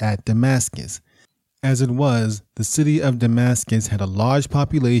siege at Damascus. As it was, the city of Damascus had a large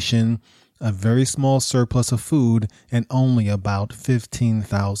population, a very small surplus of food, and only about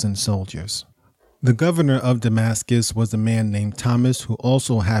 15,000 soldiers. The governor of Damascus was a man named Thomas, who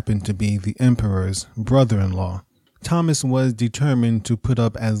also happened to be the emperor's brother-in-law. Thomas was determined to put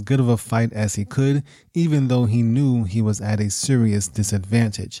up as good of a fight as he could, even though he knew he was at a serious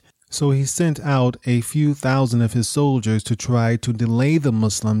disadvantage. So he sent out a few thousand of his soldiers to try to delay the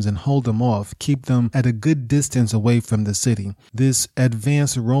Muslims and hold them off, keep them at a good distance away from the city. This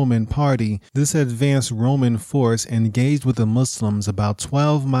advanced Roman force engaged with the Muslims about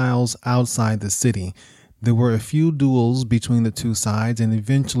 12 miles outside the city. There were a few duels between the two sides, and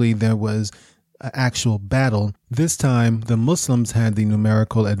eventually there was an actual battle. This time, the Muslims had the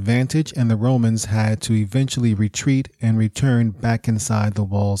numerical advantage and the Romans had to eventually retreat and return back inside the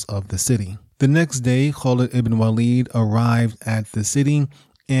walls of the city. The next day, Khalid ibn Walid arrived at the city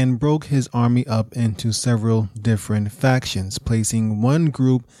and broke his army up into several different factions, placing one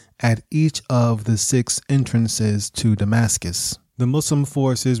group at each of the 6 entrances to Damascus. The Muslim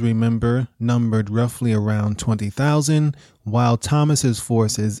forces, remember, numbered roughly around 20,000, while Thomas's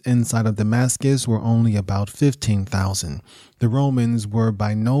forces inside of Damascus were only about 15,000. The Romans were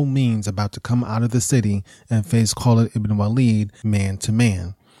by no means about to come out of the city and face Khalid ibn Walid man to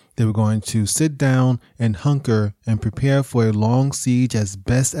man. They were going to sit down and hunker and prepare for a long siege as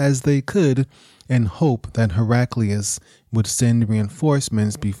best as they could and hope that Heraclius would send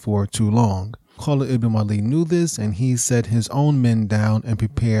reinforcements before too long. Khalid ibn Walid knew this, and he set his own men down and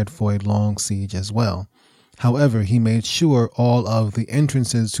prepared for a long siege as well. However, he made sure all of the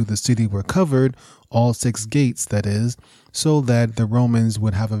entrances to the city were covered, all 6 gates that is, so that the Romans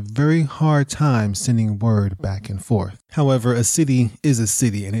would have a very hard time sending word back and forth. However, a city is a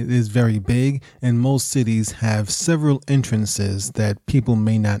city and it is very big, and most cities have several entrances that people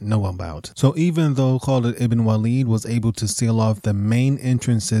may not know about. So even though Khalid ibn Walid was able to seal off the main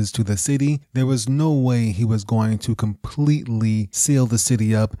entrances to the city, there was no way he was going to completely seal the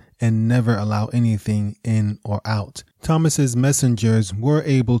city up and never allow anything in or out. Thomas's messengers were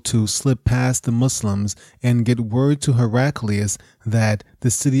able to slip past the Muslims and get word to Heraclius that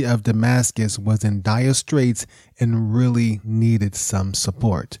the city of Damascus was in dire straits and really needed some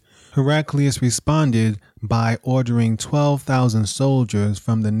support. Heraclius responded by ordering 12,000 soldiers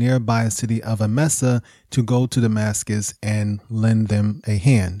from the nearby city of Emesa to go to Damascus and lend them a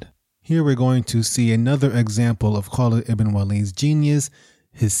hand. Here we're going to see another example of Khalid ibn Walid's genius,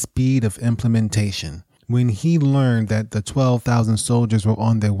 his speed of implementation. When he learned that the 12,000 soldiers were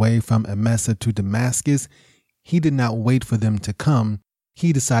on their way from Emesa to Damascus, he did not wait for them to come.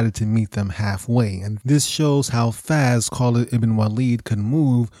 He decided to meet them halfway. And this shows how fast Khalid ibn Walid could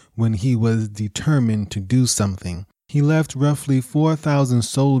move when he was determined to do something. He left roughly 4,000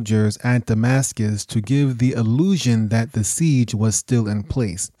 soldiers at Damascus to give the illusion that the siege was still in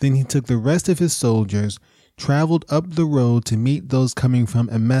place. Then he took the rest of his soldiers, traveled up the road to meet those coming from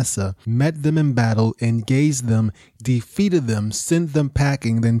Emesa, met them in battle, engaged them, defeated them, sent them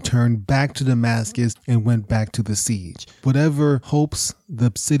packing, then turned back to Damascus and went back to the siege. Whatever hopes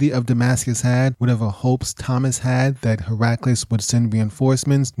the city of Damascus had, whatever hopes Thomas had that Heraclius would send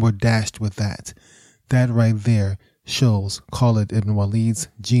reinforcements, were dashed with that. That right there shows Khalid ibn Walid's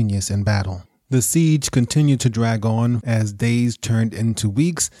genius in battle. The siege continued to drag on as days turned into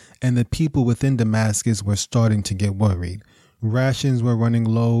weeks, and the people within Damascus were starting to get worried. Rations were running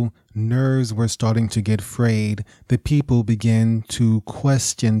low, nerves were starting to get frayed. The people began to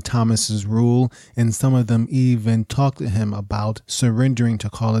question Thomas's rule, and some of them even talked to him about surrendering to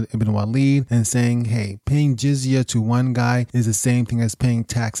Khalid ibn Walid and saying, hey, paying jizya to one guy is the same thing as paying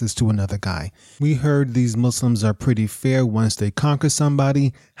taxes to another guy. We heard these Muslims are pretty fair once they conquer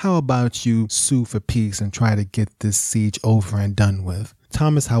somebody. How about you sue for peace and try to get this siege over and done with?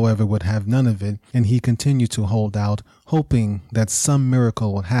 Thomas, however, would have none of it, and he continued to hold out, hoping that some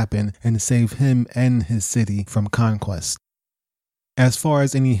miracle would happen and save him and his city from conquest. As far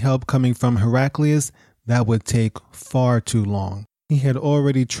as any help coming from Heraclius, that would take far too long. He had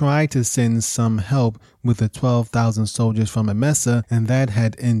already tried to send some help with the 12,000 soldiers from Emesa, and that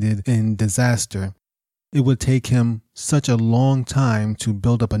had ended in disaster. It would take him such a long time to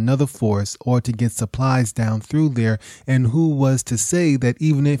build up another force or to get supplies down through there, and who was to say that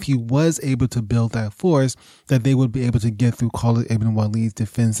even if he was able to build that force, that they would be able to get through Khalid ibn Walid's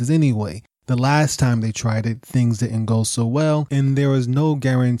defenses anyway. The last time they tried it, things didn't go so well, and there was no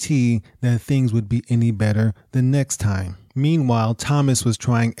guarantee that things would be any better the next time. Meanwhile, Thomas was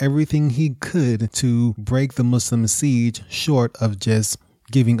trying everything he could to break the Muslim siege short of just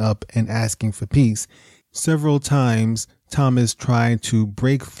giving up and asking for peace. Several times, Thomas tried to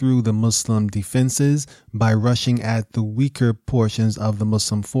break through the Muslim defenses by rushing at the weaker portions of the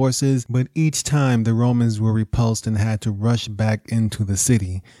Muslim forces, but each time the Romans were repulsed and had to rush back into the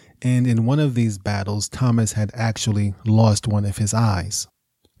city. And in one of these battles, Thomas had actually lost one of his eyes.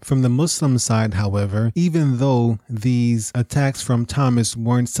 From the Muslim side, however, even though these attacks from Thomas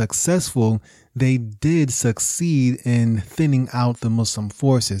weren't successful, they did succeed in thinning out the Muslim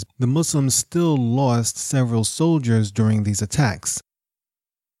forces. The Muslims still lost several soldiers during these attacks.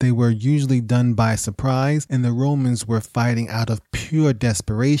 They were usually done by surprise, and the Romans were fighting out of pure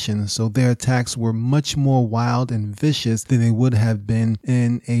desperation, so their attacks were much more wild and vicious than they would have been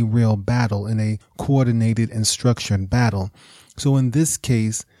in a real battle, in a coordinated and structured battle. So in this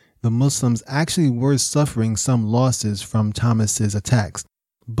case, the Muslims actually were suffering some losses from Thomas's attacks.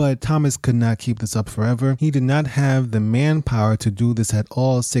 But Thomas could not keep this up forever. He did not have the manpower to do this at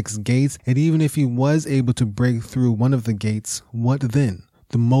all 6 gates, and even if he was able to break through one of the gates, what then?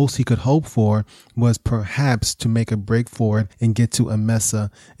 The most he could hope for was perhaps to make a break for it and get to Emesa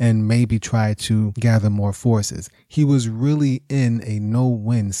and maybe try to gather more forces. He was really in a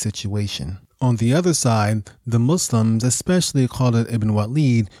no-win situation. On the other side, the Muslims, especially Khalid ibn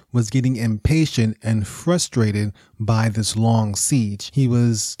Walid, was getting impatient and frustrated by this long siege. He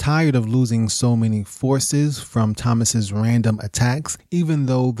was tired of losing so many forces from Thomas's random attacks. Even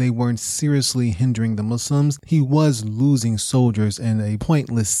though they weren't seriously hindering the Muslims, he was losing soldiers in a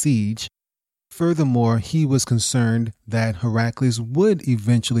pointless siege. Furthermore, he was concerned that Heraclius would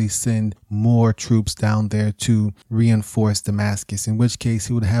eventually send more troops down there to reinforce Damascus, in which case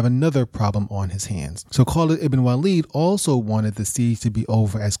he would have another problem on his hands. So Khalid ibn Walid also wanted the siege to be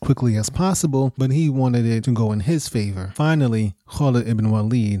over as quickly as possible, but he wanted it to go in his favor. Finally, Khalid ibn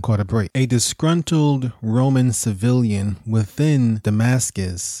Walid caught a break. A disgruntled Roman civilian within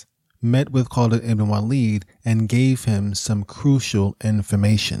Damascus met with Khalid ibn Walid and gave him some crucial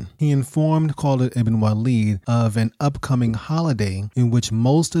information. He informed Khalid ibn Walid of an upcoming holiday in which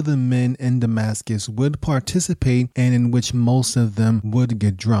most of the men in Damascus would participate and in which most of them would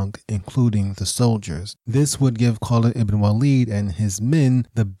get drunk, including the soldiers. This would give Khalid ibn Walid and his men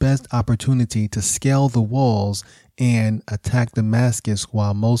the best opportunity to scale the walls and attack Damascus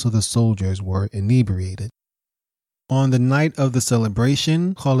while most of the soldiers were inebriated. On the night of the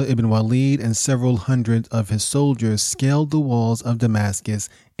celebration, Khalid ibn Walid and several hundred of his soldiers scaled the walls of Damascus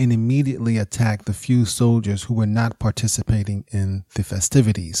and immediately attacked the few soldiers who were not participating in the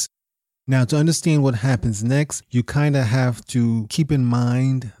festivities. Now, to understand what happens next, you kind of have to keep in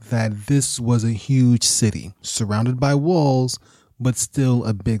mind that this was a huge city, surrounded by walls, but still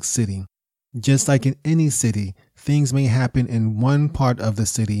a big city. Just like in any city, things may happen in one part of the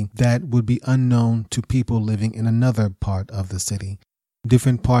city that would be unknown to people living in another part of the city.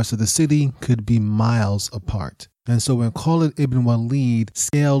 Different parts of the city could be miles apart. And so when Khalid ibn Walid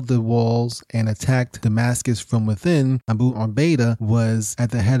scaled the walls and attacked Damascus from within, Abu Ubaidah was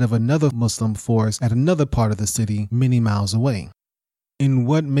at the head of another Muslim force at another part of the city many miles away. In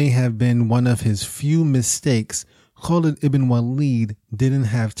what may have been one of his few mistakes, Khalid ibn Walid didn't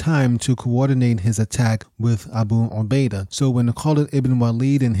have time to coordinate his attack with Abu Ubaidah. So when Khalid ibn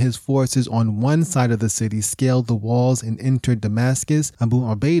Walid and his forces on one side of the city scaled the walls and entered Damascus, Abu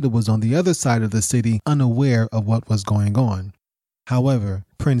Ubaidah was on the other side of the city, unaware of what was going on. However,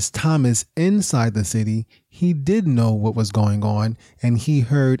 Prince Thomas inside the city, he did know what was going on, and he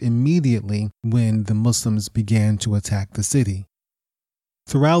heard immediately when the Muslims began to attack the city.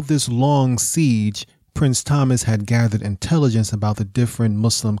 Throughout this long siege, Prince Thomas had gathered intelligence about the different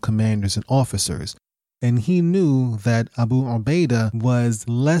Muslim commanders and officers, and he knew that Abu Ubaidah was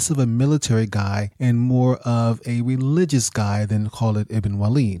less of a military guy and more of a religious guy than Khalid ibn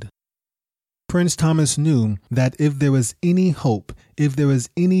Walid. Prince Thomas knew that if there was any hope, if there was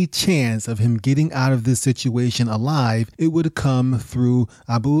any chance of him getting out of this situation alive, it would come through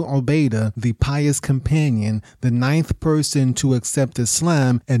Abu Ubaidah, the pious companion, the 9th person to accept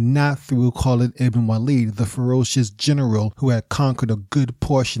Islam, and not through Khalid ibn Walid, the ferocious general who had conquered a good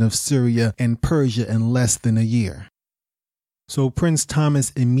portion of Syria and Persia in less than a year. So Prince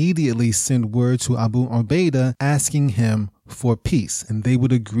Thomas immediately sent word to Abu Ubaidah asking him for peace, and they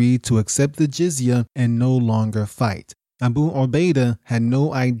would agree to accept the jizya and no longer fight. Abu Ubaidah had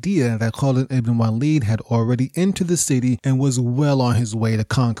no idea that Khalid ibn Walid had already entered the city and was well on his way to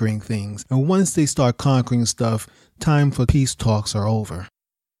conquering things. And once they start conquering stuff, time for peace talks are over.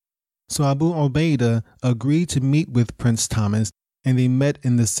 So Abu Ubaidah agreed to meet with Prince Thomas, and they met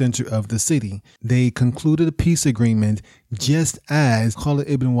in the center of the city. They concluded a peace agreement just as Khalid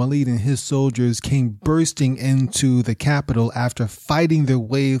ibn Walid and his soldiers came bursting into the capital after fighting their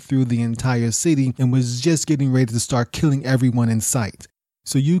way through the entire city and was just getting ready to start killing everyone in sight.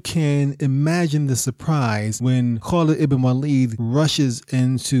 So you can imagine the surprise when Khalid ibn Walid rushes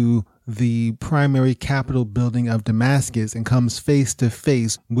into the primary capital building of Damascus and comes face to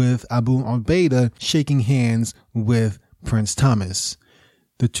face with Abu Ubaidah, shaking hands with Prince Thomas.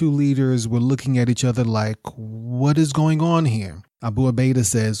 The two leaders were looking at each other like, what is going on here? Abu Ubaidah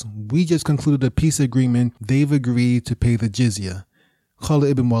says, we just concluded a peace agreement. They've agreed to pay the jizya.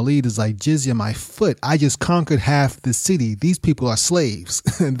 Khalid ibn Walid is like, jizya my foot. I just conquered half the city. These people are slaves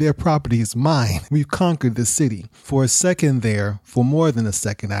and their property is mine. We've conquered the city. For a second there, for more than a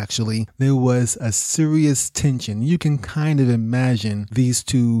second actually, there was a serious tension. You can kind of imagine these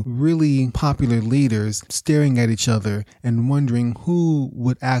two really popular leaders staring at each other and wondering who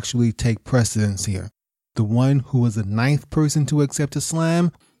would actually take precedence here. The one who was the ninth person to accept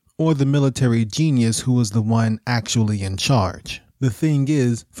Islam, or the military genius who was the one actually in charge. The thing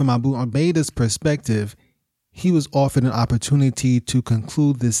is, from Abu Ubaida's perspective, he was offered an opportunity to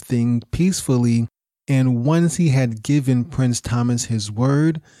conclude this thing peacefully, and once he had given Prince Thomas his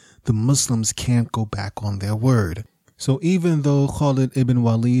word, the Muslims can't go back on their word. So even though Khalid ibn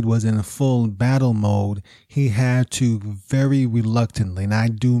Walid was in full battle mode, he had to very reluctantly, and I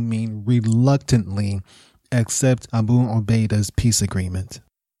do mean reluctantly, accept Abu Ubaida's peace agreement.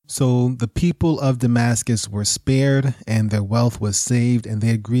 So the people of Damascus were spared and their wealth was saved, and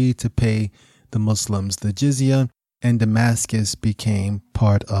they agreed to pay the Muslims the jizya, and Damascus became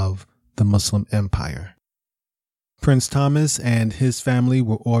part of the Muslim Empire. Prince Thomas and his family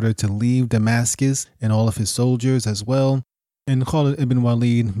were ordered to leave Damascus, and all of his soldiers as well, and Khalid ibn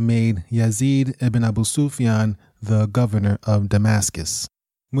Walid made Yazid ibn Abu Sufyan the governor of Damascus.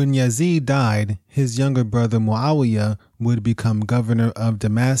 When Yazid died, his younger brother Muawiyah would become governor of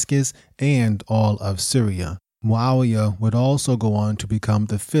Damascus and all of Syria. Muawiyah would also go on to become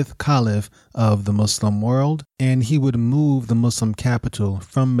the fifth caliph of the Muslim world, and he would move the Muslim capital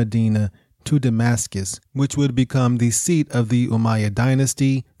from Medina to Damascus, which would become the seat of the Umayyad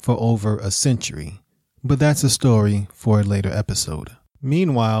dynasty for over a century. But that's a story for a later episode.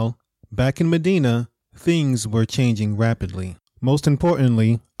 Meanwhile, back in Medina, things were changing rapidly. Most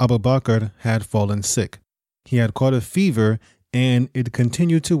importantly, Abu Bakr had fallen sick. He had caught a fever and it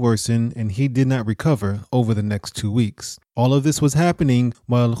continued to worsen, and he did not recover over the next 2 weeks. All of this was happening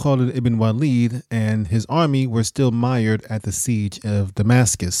while Khalid ibn Walid and his army were still mired at the siege of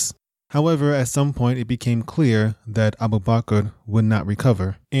Damascus. However, at some point it became clear that Abu Bakr would not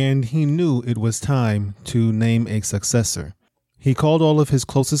recover, and he knew it was time to name a successor. He called all of his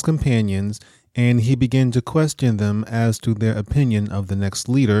closest companions and he began to question them as to their opinion of the next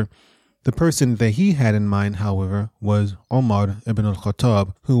leader. The person that he had in mind, however, was Umar ibn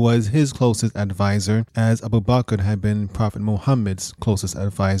al-Khattab, who was his closest advisor, as Abu Bakr had been Prophet Muhammad's closest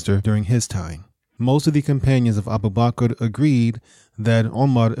advisor during his time. Most of the companions of Abu Bakr agreed that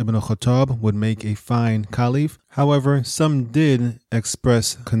Umar ibn al-Khattab would make a fine caliph. However, some did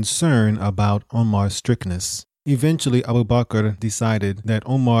express concern about Umar's strictness. Eventually, Abu Bakr decided that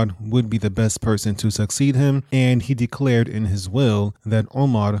Umar would be the best person to succeed him, and he declared in his will that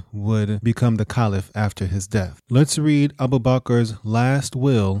Umar would become the caliph after his death. Let's read Abu Bakr's last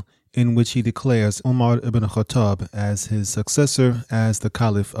will, in which he declares Umar ibn Khattab as his successor as the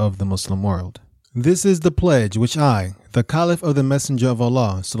caliph of the Muslim world. This is the pledge which I, the Caliph of the Messenger of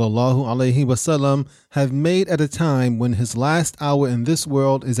Allah, sallallahu alaihi wasallam, have made at a time when his last hour in this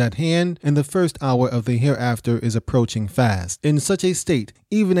world is at hand and the first hour of the hereafter is approaching fast. In such a state,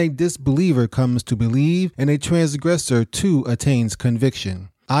 even a disbeliever comes to believe, and a transgressor too attains conviction.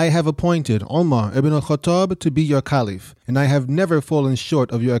 I have appointed Umar ibn al-Khattab to be your caliph, and I have never fallen short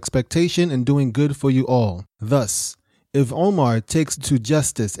of your expectation in doing good for you all. Thus, if Omar takes to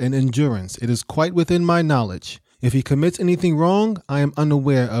justice and endurance, it is quite within my knowledge. If he commits anything wrong, I am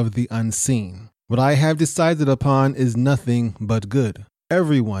unaware of the unseen. What I have decided upon is nothing but good.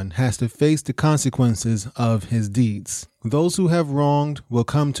 Everyone has to face the consequences of his deeds. Those who have wronged will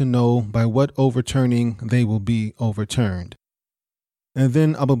come to know by what overturning they will be overturned. And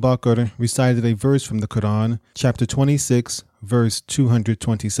then Abu Bakr recited a verse from the Quran, chapter 26, verse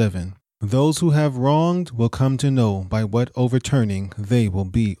 227. Those who have wronged will come to know by what overturning they will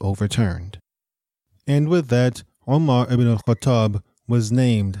be overturned. And with that, Umar ibn al-Khattab was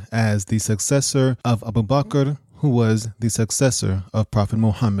named as the successor of Abu Bakr, who was the successor of Prophet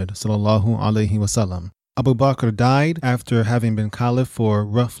Muhammad sallallahu alaihi wasallam. Abu Bakr died after having been caliph for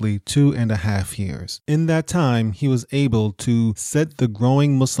roughly 2.5 years. In that time, he was able to set the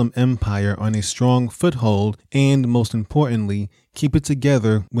growing Muslim empire on a strong foothold and, most importantly, keep it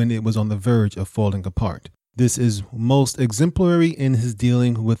together when it was on the verge of falling apart. This is most exemplary in his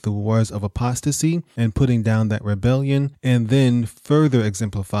dealing with the wars of apostasy and putting down that rebellion, and then further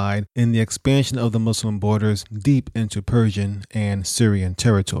exemplified in the expansion of the Muslim borders deep into Persian and Syrian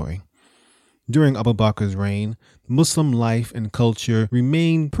territory. During Abu Bakr's reign, Muslim life and culture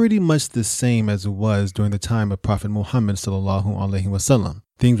remained pretty much the same as it was during the time of Prophet Muhammad sallallahu alaihi wasallam.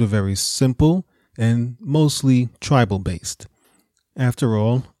 Things were very simple and mostly tribal based. After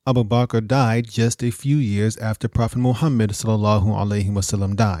all, Abu Bakr died just a few years after Prophet Muhammad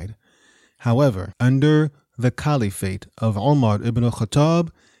ﷺ died. However, under the caliphate of Umar ibn al-Khattab,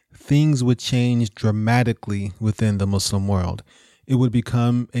 things would change dramatically within the Muslim world. It would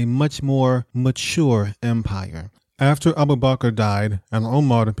become a much more mature empire. After Abu Bakr died and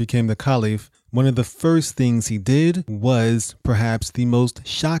Umar became the caliph, one of the first things he did was perhaps the most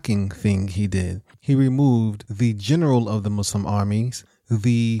shocking thing he did. He removed the general of the Muslim armies,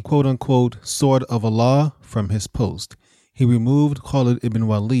 the quote-unquote sword of Allah, from his post. He removed Khalid ibn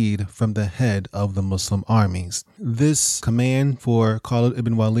Walid from the head of the Muslim armies. This command for Khalid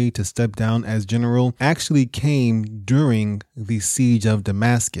ibn Walid to step down as general actually came during the siege of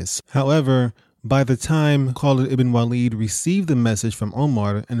Damascus. However, by the time Khalid ibn Walid received the message from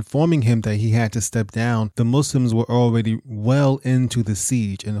Umar informing him that he had to step down, the Muslims were already well into the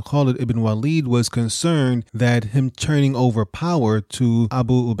siege, and Khalid ibn Walid was concerned that him turning over power to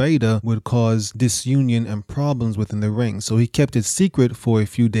Abu Ubaidah would cause disunion and problems within the ranks. So he kept it secret for a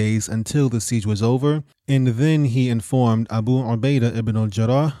few days until the siege was over, and then he informed Abu Ubaidah ibn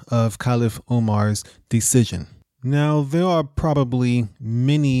al-Jarrah of Caliph Umar's decision. Now, there are probably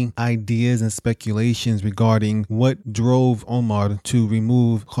many ideas and speculations regarding what drove Umar to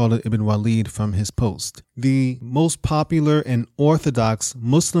remove Khalid ibn Walid from his post. The most popular and orthodox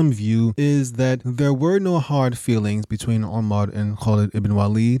Muslim view is that there were no hard feelings between Umar and Khalid ibn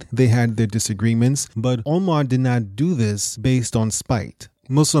Walid. They had their disagreements, but Umar did not do this based on spite.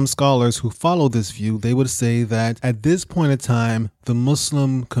 Muslim scholars who follow this view, they would say that at this point in time, the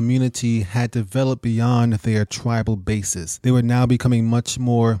Muslim community had developed beyond their tribal basis. They were now becoming much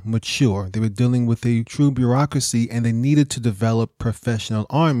more mature. They were dealing with a true bureaucracy, and they needed to develop professional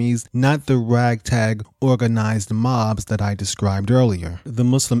armies, not the ragtag organized mobs that I described earlier. The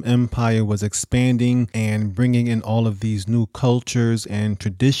Muslim empire was expanding and bringing in all of these new cultures and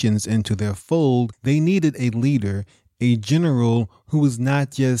traditions into their fold. They needed a leader, a general who was not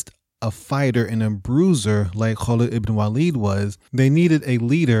just a fighter and a bruiser like Khalid ibn Walid was. They needed a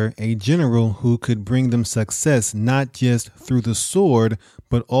leader, a general who could bring them success not just through the sword,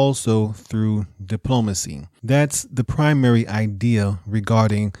 but also through diplomacy. That's the primary idea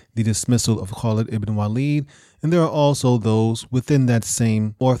regarding the dismissal of Khalid ibn Walid. And there are also those within that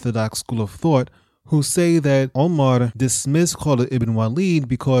same orthodox school of thought who say that Umar dismissed Khalid ibn Walid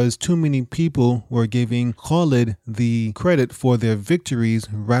because too many people were giving Khalid the credit for their victories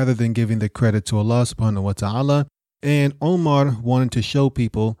rather than giving the credit to Allah subhanahu wa ta'ala. And Umar wanted to show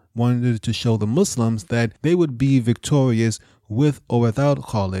the Muslims that they would be victorious with or without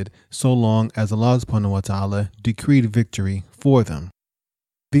Khalid so long as Allah subhanahu wa ta'ala decreed victory for them.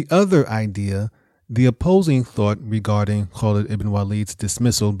 The other idea, the opposing thought regarding Khalid ibn Walid's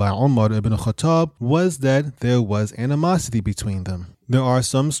dismissal by Umar ibn Khattab, was that there was animosity between them. There are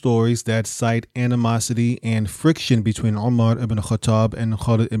some stories that cite animosity and friction between Umar ibn Khattab and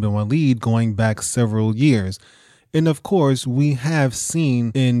Khalid ibn Walid going back several years. And of course, we have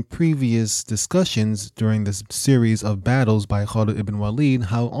seen in previous discussions during this series of battles by Khalid ibn Walid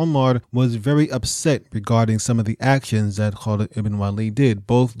how Umar was very upset regarding some of the actions that Khalid ibn Walid did,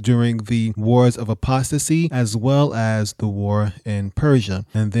 both during the wars of apostasy as well as the war in Persia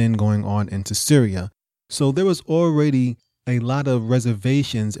and then going on into Syria. So there was already a lot of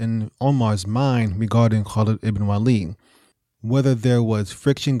reservations in Umar's mind regarding Khalid ibn Walid. Whether there was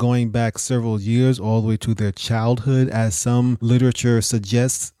friction going back several years all the way to their childhood, as some literature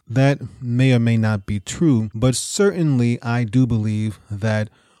suggests, that may or may not be true. But certainly I do believe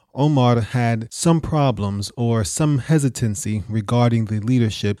that Umar had some problems or some hesitancy regarding the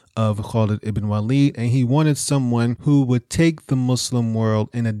leadership of Khalid ibn Walid, and he wanted someone who would take the Muslim world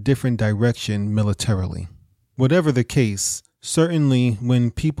in a different direction militarily. Whatever the case, certainly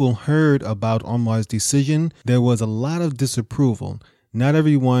when people heard about Umar's decision, there was a lot of disapproval. Not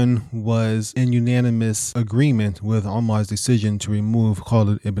everyone was in unanimous agreement with Umar's decision to remove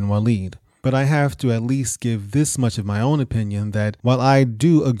Khalid ibn Walid. But I have to at least give this much of my own opinion, that while I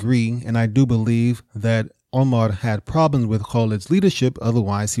do agree and I do believe that Umar had problems with Khalid's leadership,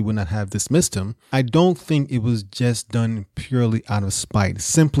 otherwise he would not have dismissed him, I don't think it was just done purely out of spite,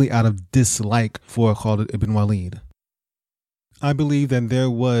 simply out of dislike for Khalid ibn Walid. I believe that there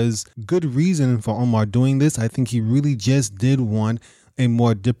was good reason for Umar doing this. I think he really just did want a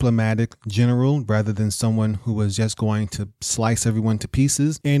more diplomatic general rather than someone who was just going to slice everyone to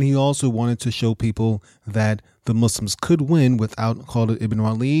pieces. And he also wanted to show people that the Muslims could win without Khalid ibn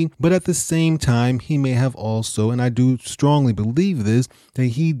Walid. But at the same time, he may have also, and I do strongly believe this, that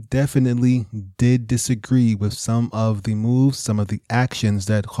he definitely did disagree with some of the moves, some of the actions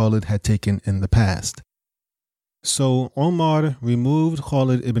that Khalid had taken in the past. So Omar removed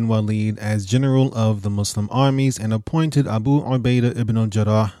Khalid ibn Walid as general of the Muslim armies and appointed Abu Ubaidah ibn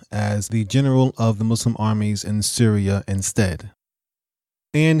al-Jarrah as the general of the Muslim armies in Syria instead.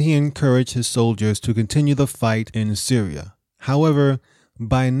 And he encouraged his soldiers to continue the fight in Syria. However,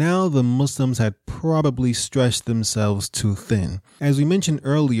 by now the Muslims had probably stretched themselves too thin. As we mentioned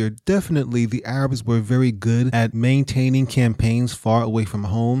earlier, definitely the Arabs were very good at maintaining campaigns far away from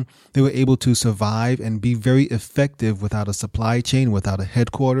home. They were able to survive and be very effective without a supply chain, without a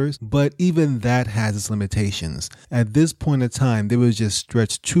headquarters, but even that has its limitations. At this point in time, they were just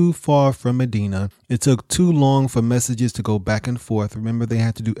stretched too far from Medina. It took too long for messages to go back and forth. Remember, they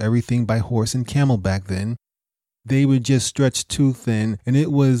had to do everything by horse and camel back then. They were just stretched too thin, and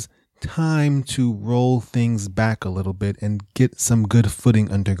it was time to roll things back a little bit and get some good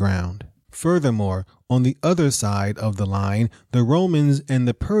footing underground. Furthermore, on the other side of the line, the Romans and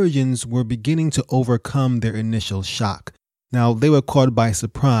the Persians were beginning to overcome their initial shock. Now, they were caught by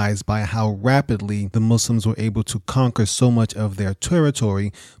surprise by how rapidly the Muslims were able to conquer so much of their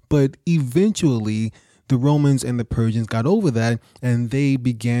territory, but eventually the Romans and the Persians got over that, and they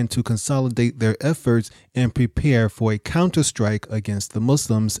began to consolidate their efforts and prepare for a counterstrike against the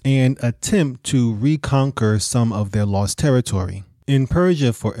Muslims and attempt to reconquer some of their lost territory. In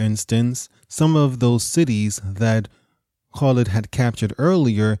Persia, for instance, some of those cities that Khalid had captured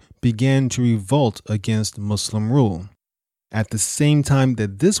earlier began to revolt against Muslim rule. At the same time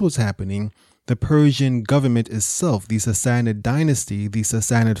that this was happening, the Persian government itself, the Sassanid dynasty, the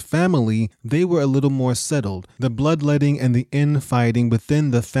Sassanid family, they were a little more settled. The bloodletting and the infighting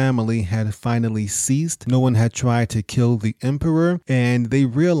within the family had finally ceased. No one had tried to kill the emperor, and they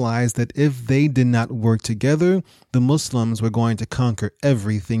realized that if they did not work together, the Muslims were going to conquer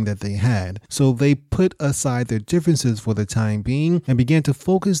everything that they had. So they put aside their differences for the time being and began to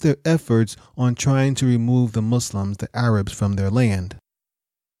focus their efforts on trying to remove the Muslims, the Arabs, from their land.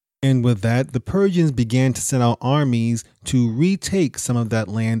 And with that, the Persians began to send out armies to retake some of that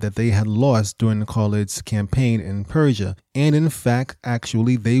land that they had lost during Khalid's campaign in Persia. And in fact,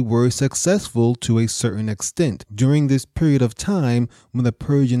 actually, they were successful to a certain extent. During this period of time, when the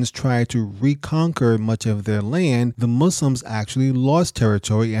Persians tried to reconquer much of their land, the Muslims actually lost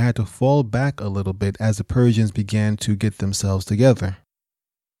territory and had to fall back a little bit as the Persians began to get themselves together.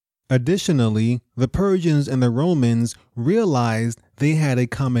 Additionally, the Persians and the Romans realized they had a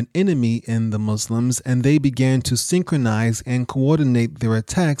common enemy in the Muslims, and they began to synchronize and coordinate their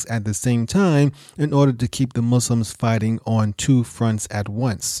attacks at the same time in order to keep the Muslims fighting on two fronts at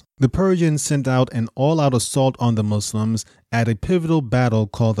once. The Persians sent out an all-out assault on the Muslims at a pivotal battle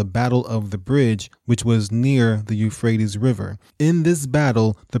called the Battle of the Bridge, which was near the Euphrates River. In this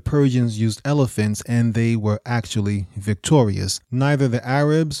battle, the Persians used elephants, and they were actually victorious. Neither the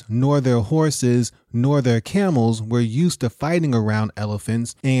Arabs nor their horses nor their camels were used to fighting around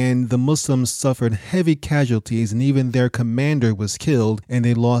elephants, and the Muslims suffered heavy casualties, and even their commander was killed, and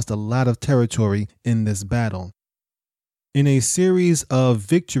they lost a lot of territory in this battle. In a series of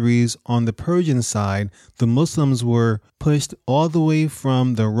victories on the Persian side, the Muslims were pushed all the way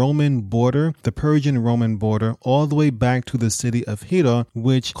from the Roman border, the Persian-Roman border, all the way back to the city of Hira,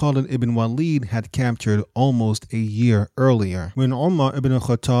 which Khalid ibn Walid had captured almost a year earlier. When Umar ibn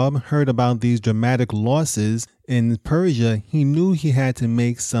al-Khattab heard about these dramatic losses in Persia, he knew he had to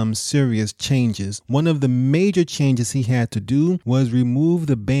make some serious changes. One of the major changes he had to do was remove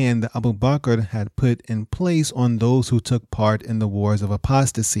the ban that Abu Bakr had put in place on those who took part in the wars of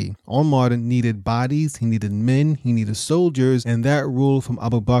apostasy. Omar needed bodies, he needed men, he needed soldiers, and that rule from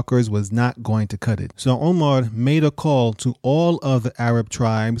Abu Bakr's was not going to cut it. So Omar made a call to all of the Arab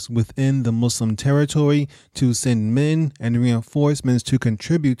tribes within the Muslim territory to send men and reinforcements to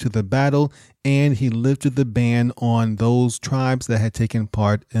contribute to the battle, and he lifted the ban on those tribes that had taken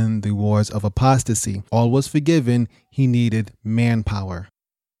part in the wars of apostasy. All was forgiven. He needed manpower.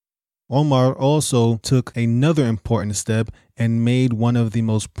 Omar also took another important step and made one of the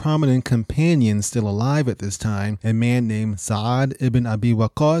most prominent companions still alive at this time, a man named Sa'ad ibn Abi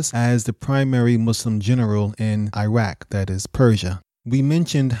Waqqas, as the primary Muslim general in Iraq, that is Persia. We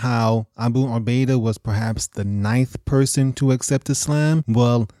mentioned how Abu Ubaidah was perhaps the 9th person to accept Islam.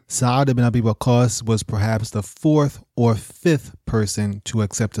 Well, Sa'ad ibn Abi Waqqas was perhaps the 4th or 5th person to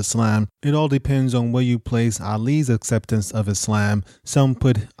accept Islam. It all depends on where you place Ali's acceptance of Islam. Some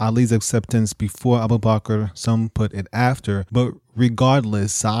put Ali's acceptance before Abu Bakr, some put it after. But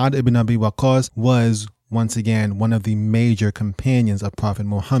regardless, Sa'ad ibn Abi Waqqas was once again, one of the major companions of Prophet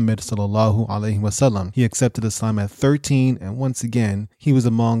Muhammad sallallahu alaihi wasallam. He accepted Islam at 13, and once again, he was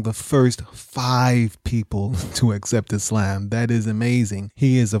among the first 5 people to accept Islam. That is amazing.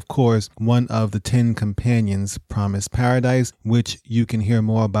 He is, of course, one of the 10 companions promised paradise, which you can hear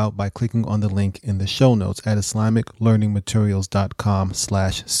more about by clicking on the link in the show notes at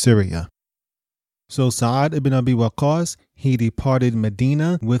islamiclearningmaterials.com/Syria. So Sa'ad ibn Abi Waqqas, he departed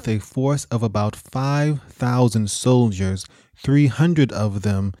Medina with a force of about 5,000 soldiers. 300 of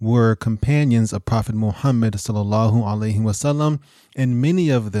them were companions of Prophet Muhammad sallallahu alaihi wasallam, and many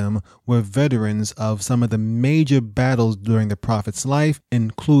of them were veterans of some of the major battles during the Prophet's life,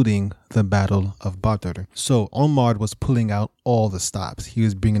 including the Battle of Badr. So Umar was pulling out all the stops. He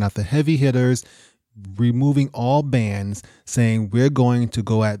was bringing out the heavy hitters, removing all bans, saying we're going to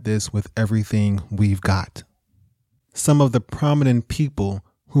go at this with everything we've got. Some of the prominent people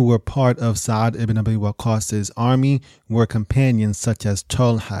who were part of Sa'ad ibn Abi Waqqas' army were companions such as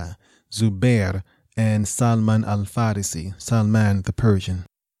Talha, Zubair, and Salman al-Farisi, Salman the Persian.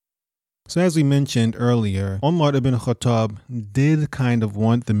 So as we mentioned earlier, Umar ibn Khattab did kind of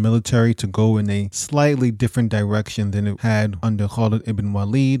want the military to go in a slightly different direction than it had under Khalid ibn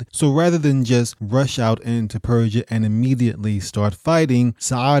Walid. So rather than just rush out into Persia and immediately start fighting,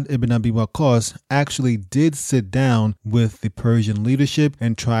 Sa'ad ibn Abi Waqqas actually did sit down with the Persian leadership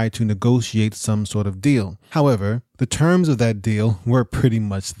and try to negotiate some sort of deal. However, the terms of that deal were pretty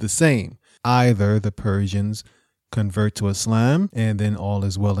much the same. Either the Persians convert to Islam and then all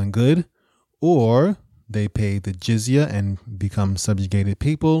is well and good, or they pay the jizya and become subjugated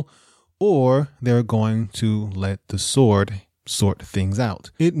people, or they're going to let the sword sort things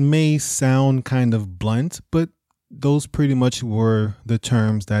out. It may sound kind of blunt, but those pretty much were the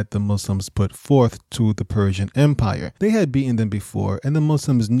terms that the Muslims put forth to the Persian Empire. They had beaten them before, and the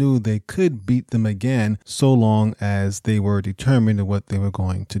Muslims knew they could beat them again so long as they were determined in what they were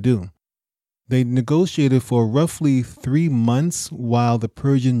going to do. They negotiated for roughly 3 months while the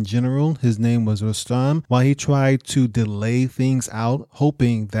Persian general, his name was Rustam, while he tried to delay things out,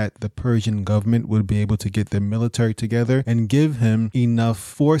 hoping that the Persian government would be able to get their military together and give him enough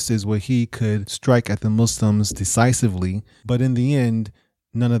forces where he could strike at the Muslims decisively. But in the end,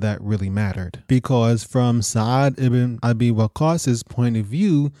 none of that really mattered, because from Sa'ad ibn Abi Waqqas' point of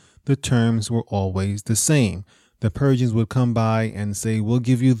view, the terms were always the same. The Persians would come by and say, we'll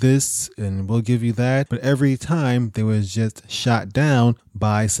give you this and we'll give you that. But every time they was just shot down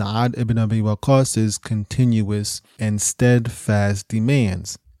by Sa'ad ibn Abi Waqqas' continuous and steadfast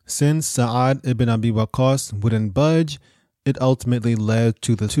demands. Since Sa'ad ibn Abi Waqqas wouldn't budge, it ultimately led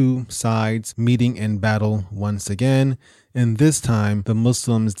to the two sides meeting in battle once again. And this time, the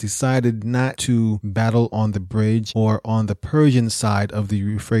Muslims decided not to battle on the bridge or on the Persian side of the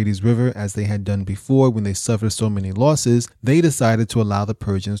Euphrates River as they had done before when they suffered so many losses. They decided to allow the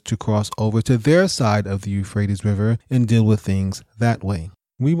Persians to cross over to their side of the Euphrates River and deal with things that way.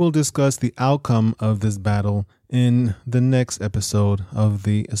 We will discuss the outcome of this battle in the next episode of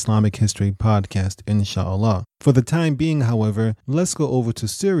the Islamic History Podcast, inshallah. For the time being, however, let's go over to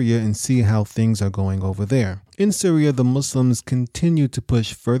Syria and see how things are going over there. In Syria, the Muslims continue to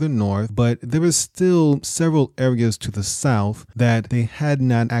push further north, but there is still several areas to the south that they had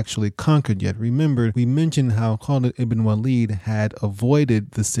not actually conquered yet. Remember, we mentioned how Khalid ibn Walid had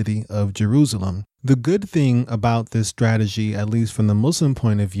avoided the city of Jerusalem. The good thing about this strategy, at least from the Muslim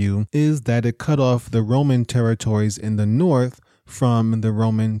point of view, is that it cut off the Roman territories in the north from the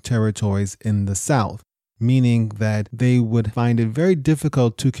Roman territories in the south, meaning that they would find it very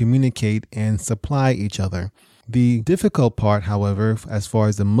difficult to communicate and supply each other. The difficult part, however, as far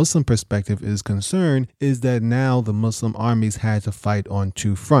as the Muslim perspective is concerned, is that now the Muslim armies had to fight on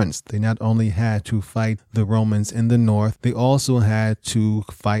two fronts. They not only had to fight the Romans in the north, they also had to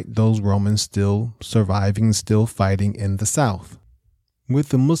fight those Romans still surviving, still fighting in the south. With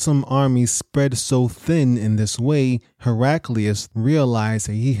the Muslim army spread so thin in this way, Heraclius realized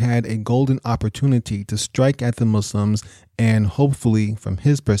that he had a golden opportunity to strike at the Muslims and hopefully, from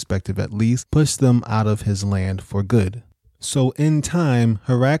his perspective at least, push them out of his land for good. So in time,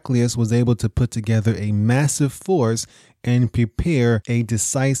 Heraclius was able to put together a massive force and prepare a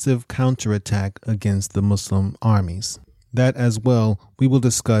decisive counterattack against the Muslim armies. That as well, we will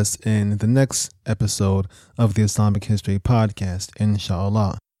discuss in the next episode of the Islamic History Podcast,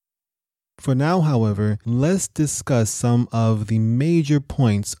 inshallah. For now, however, let's discuss some of the major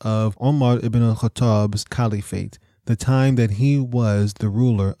points of Umar ibn al-Khattab's caliphate, the time that he was the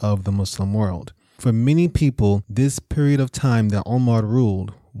ruler of the Muslim world. For many people, this period of time that Umar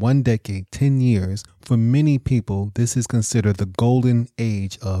ruled, 1 decade, 10 years, for many people, this is considered the golden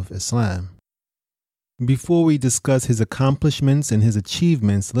age of Islam. Before we discuss his accomplishments and his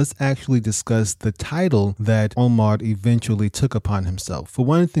achievements, let's actually discuss the title that Umar eventually took upon himself. For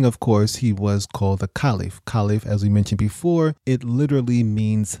one thing, of course, he was called the Caliph. Caliph, as we mentioned before, it literally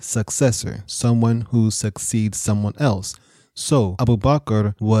means successor, someone who succeeds someone else. So Abu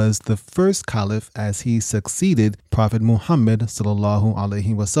Bakr was the first caliph as he succeeded Prophet Muhammad sallallahu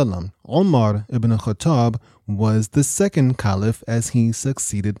alaihi wasallam. Umar ibn Khattab was the second caliph as he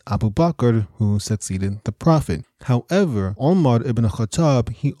succeeded Abu Bakr, who succeeded the Prophet. However, Umar ibn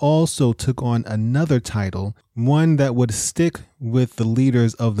Khattab, he also took on another title, one that would stick with the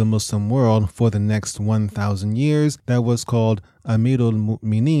leaders of the Muslim world for the next 1,000 years, that was called Amirul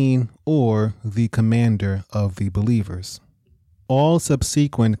Mu'mineen, or the commander of the believers. All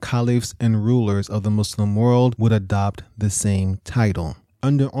subsequent caliphs and rulers of the Muslim world would adopt the same title.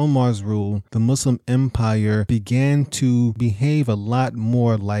 Under Umar's rule, the Muslim empire began to behave a lot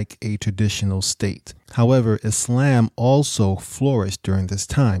more like a traditional state. However, Islam also flourished during this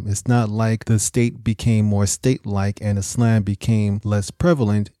time. It's not like the state became more state-like and Islam became less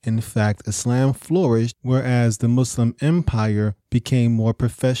prevalent. In fact, Islam flourished, whereas the Muslim empire became more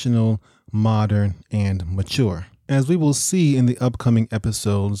professional, modern, and mature. As we will see in the upcoming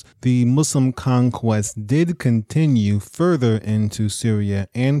episodes, the Muslim conquest did continue further into Syria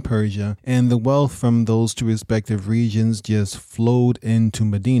and Persia, and the wealth from those two respective regions just flowed into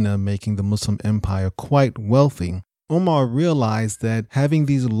Medina, making the Muslim empire quite wealthy. Umar realized that having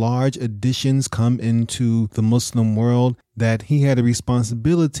these large additions come into the Muslim world, that he had a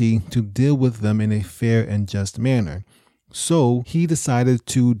responsibility to deal with them in a fair and just manner. So he decided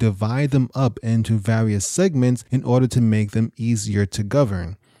to divide them up into various segments in order to make them easier to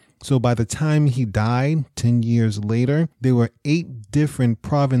govern. So by the time he died, 10 years later, there were 8 different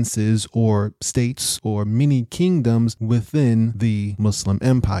provinces or states or mini kingdoms within the Muslim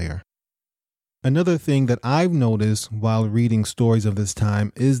empire. Another thing that I've noticed while reading stories of this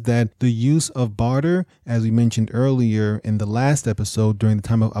time is that the use of barter, as we mentioned earlier in the last episode during the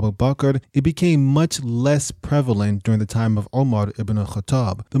time of Abu Bakr, it became much less prevalent during the time of Umar ibn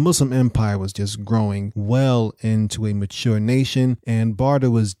Khattab. The Muslim empire was just growing well into a mature nation, and barter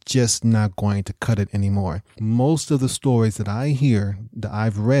was just not going to cut it anymore. Most of the stories that I hear, that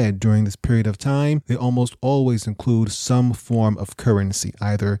I've read during this period of time, they almost always include some form of currency,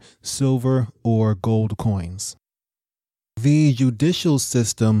 either silver or gold coins. The judicial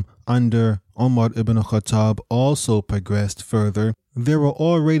system under Umar ibn Khattab also progressed further. There were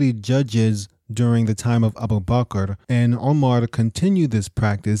already judges during the time of Abu Bakr, and Umar continued this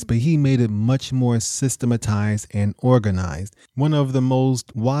practice, but he made it much more systematized and organized. One of the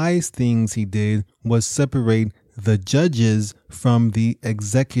most wise things he did was separate the judges from the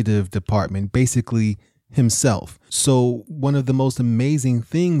executive department, basically himself. So one of the most amazing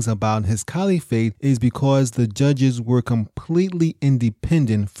things about his caliphate is because the judges were completely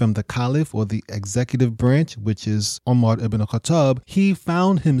independent from the caliph or the executive branch, which is Umar ibn Khattab, he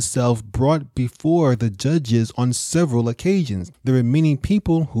found himself brought before the judges on several occasions. There were many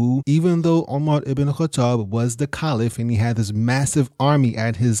people who, even though Umar ibn Khattab was the caliph and he had this massive army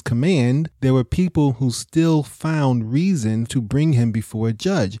at his command, there were people who still found reason to bring him before a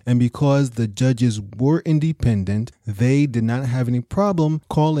judge. And because the judges were independent, they did not have any problem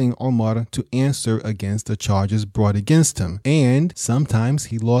calling Umar to answer against the charges brought against him. And sometimes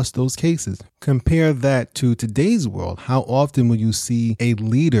he lost those cases. Compare that to today's world. How often will you see a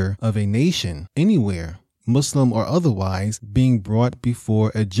leader of a nation anywhere, Muslim or otherwise, being brought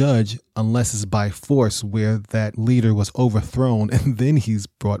before a judge unless it's by force, where that leader was overthrown and then he's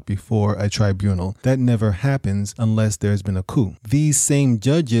brought before a tribunal? That never happens unless there's been a coup. These same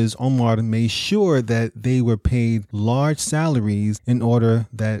judges, Umar made sure that they were paid large salaries in order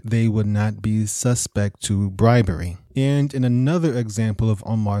that they would not be suspect to bribery. And in another example of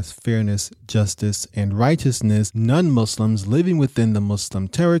Umar's fairness, justice, and righteousness, non-Muslims living within the Muslim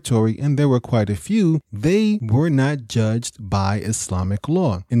territory, and there were quite a few, they were not judged by Islamic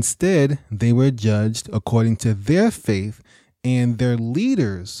law. Instead, they were judged according to their faith, and their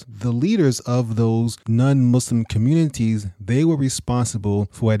leaders, the leaders of those non-Muslim communities, they were responsible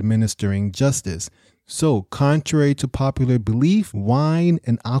for administering justice. So, contrary to popular belief, wine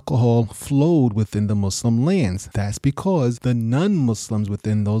and alcohol flowed within the Muslim lands. That's because the non-Muslims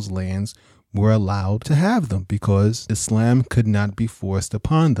within those lands were allowed to have them because Islam could not be forced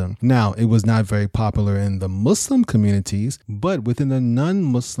upon them. Now, it was not very popular in the Muslim communities, but within the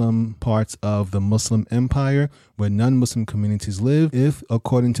non-Muslim parts of the Muslim empire, where non-Muslim communities live, if,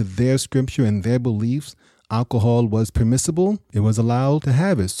 according to their scripture and their beliefs, alcohol was permissible, it was allowed to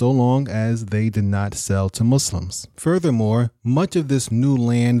have it so long as they did not sell to Muslims. Furthermore, much of this new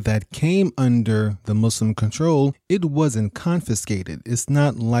land that came under the Muslim control, it wasn't confiscated. It's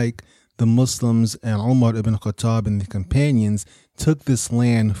not like the Muslims and Umar ibn Khattab and the companions took this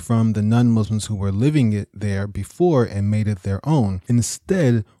land from the non-Muslims who were living it there before and made it their own.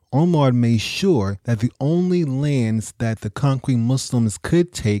 Instead, Umar made sure that the only lands that the conquering Muslims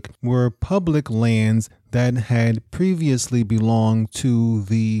could take were public lands that had previously belonged to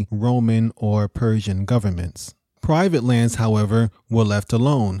the Roman or Persian governments. Private lands, however, were left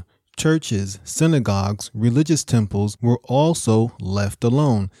alone. Churches, synagogues, religious temples were also left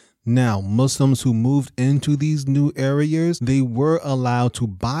alone. Now, Muslims who moved into these new areas, they were allowed to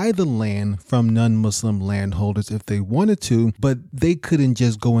buy the land from non-Muslim landholders if they wanted to, but they couldn't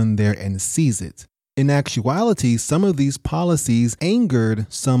just go in there and seize it. In actuality, some of these policies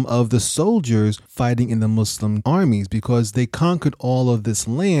angered some of the soldiers fighting in the Muslim armies because they conquered all of this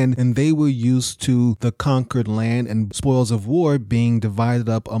land and they were used to the conquered land and spoils of war being divided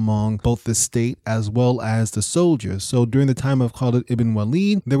up among both the state as well as the soldiers. So during the time of Khalid ibn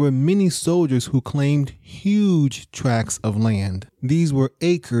Walid, there were many soldiers who claimed huge tracts of land. These were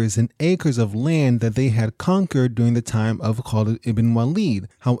acres and acres of land that they had conquered during the time of Khalid ibn Walid.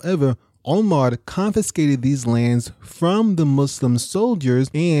 However, Umar confiscated these lands from the Muslim soldiers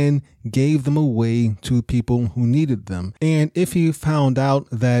and gave them away to people who needed them. And if he found out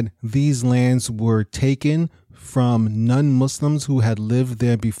that these lands were taken from non-Muslims who had lived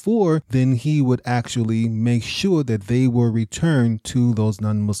there before, then he would actually make sure that they were returned to those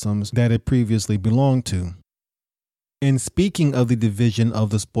non-Muslims that it previously belonged to. And speaking of the division of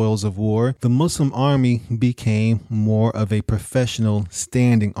the spoils of war, the Muslim army became more of a professional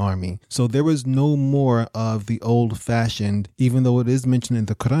standing army. So there was no more of the old-fashioned, even though it is mentioned in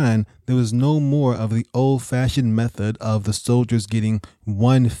the Quran, there was no more of the old-fashioned method of the soldiers getting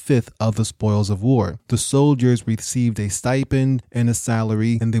 1/5 of the spoils of war. The soldiers received a stipend and a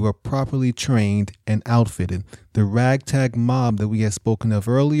salary, and they were properly trained and outfitted. The ragtag mob that we had spoken of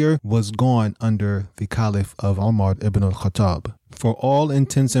earlier was gone under the Caliph of Umar ibn al-Khattab. For all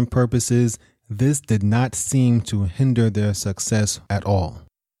intents and purposes, this did not seem to hinder their success at all.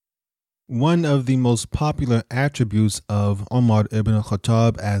 One of the most popular attributes of Umar ibn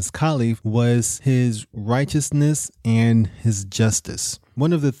al-Khattab as Caliph was his righteousness and his justice.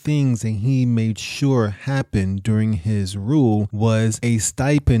 One of the things that he made sure happened during his rule was a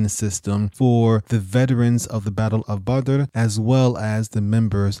stipend system for the veterans of the Battle of Badr as well as the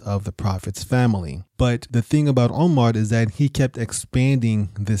members of the Prophet's family. But the thing about Umar is that he kept expanding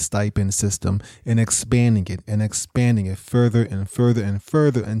this stipend system and expanding it further and further and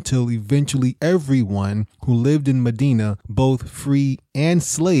further until eventually everyone who lived in Medina, both free and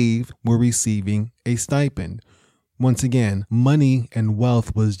slave, were receiving a stipend. Once again, money and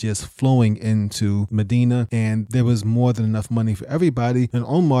wealth was just flowing into Medina, and there was more than enough money for everybody, and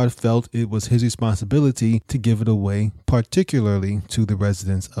Umar felt it was his responsibility to give it away, particularly to the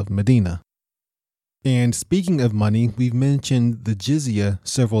residents of Medina. And speaking of money, we've mentioned the jizya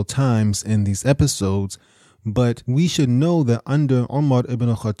several times in these episodes, but we should know that under Umar ibn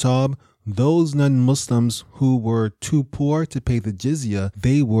al-Khattab, those non-Muslims who were too poor to pay the jizya,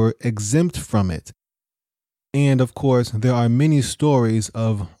 they were exempt from it. And of course, there are many stories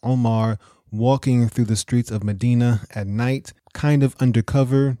of Umar walking through the streets of Medina at night, kind of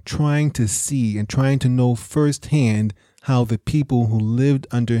undercover, trying to see and trying to know firsthand how the people who lived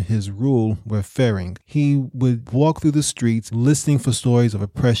under his rule were faring. He would walk through the streets listening for stories of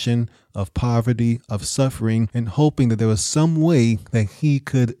oppression, of poverty, of suffering, and hoping that there was some way that he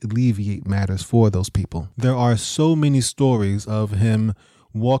could alleviate matters for those people. There are so many stories of him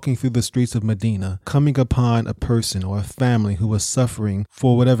walking through the streets of Medina, coming upon a person or a family who was suffering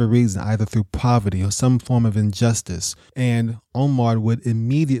for whatever reason, either through poverty or some form of injustice, and Umar would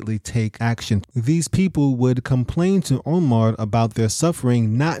immediately take action. These people would complain to Umar about their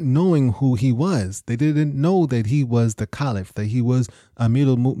suffering, not knowing who he was. They didn't know that he was the Caliph, that he was Amir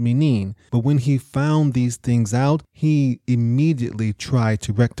al-Mu'mineen. But when he found these things out, he immediately tried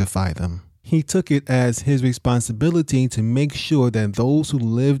to rectify them. He took it as his responsibility to make sure that those who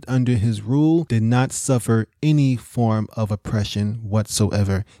lived under his rule did not suffer any form of oppression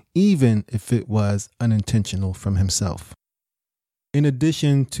whatsoever, even if it was unintentional from himself. In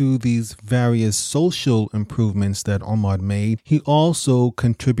addition to these various social improvements that Umar made, he also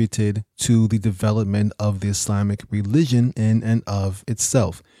contributed to the development of the Islamic religion in and of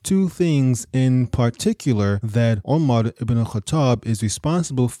itself. Two things in particular that Umar ibn al-Khattab is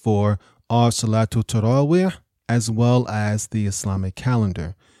responsible for are Salatul Tarawih as well as the Islamic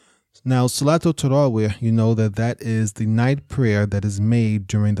calendar. Now, Salatul Tarawih, you know that is the night prayer that is made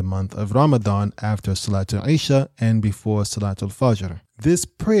during the month of Ramadan after Salatul Isha and before Salatul Fajr. This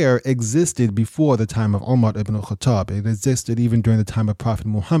prayer existed before the time of Umar ibn al-Khattab. It existed even during the time of Prophet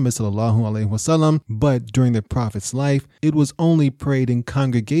Muhammad sallallahu alaihi wasallam, but during the Prophet's life, it was only prayed in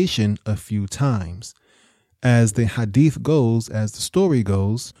congregation a few times. As the hadith goes, as the story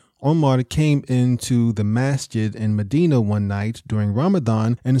goes, Omar came into the masjid in Medina one night during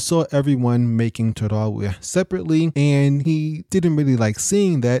Ramadan and saw everyone making tarawih separately, and he didn't really like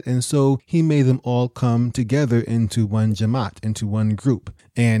seeing that, and so he made them all come together into one jamaat, into one group.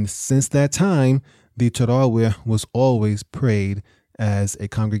 And since that time, the tarawih was always prayed as a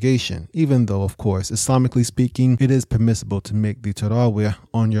congregation, even though, of course, Islamically speaking, it is permissible to make the tarawih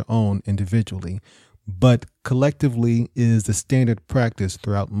on your own individually, but collectively is the standard practice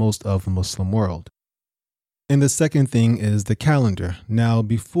throughout most of the Muslim world. And the second thing is the calendar. Now,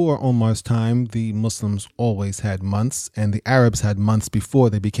 before Omar's time, the Muslims always had months, and the Arabs had months before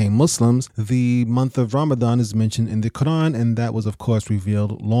they became Muslims. The month of Ramadan is mentioned in the Quran, and that was, of course,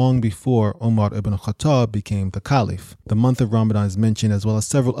 revealed long before Umar ibn Khattab became the Caliph. The month of Ramadan is mentioned, as well as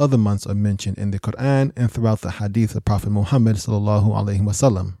several other months are mentioned in the Quran and throughout the hadith of Prophet Muhammad sallallahu alaihi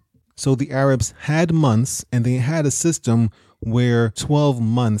wasallam. So the Arabs had months, and they had a system where 12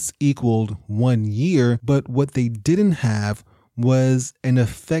 months equaled 1 year, but what they didn't have was an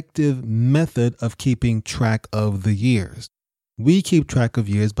effective method of keeping track of the years. We keep track of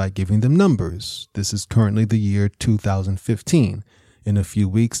years by giving them numbers. This is currently the year 2015. In a few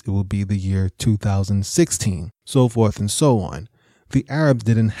weeks, it will be the year 2016, so forth and so on. The Arabs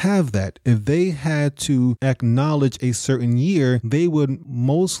didn't have that. If they had to acknowledge a certain year, they would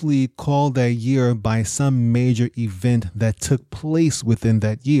mostly call that year by some major event that took place within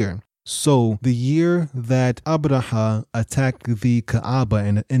that year. So the year that Abraha attacked the Kaaba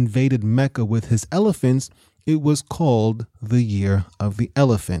and invaded Mecca with his elephants, it was called the year of the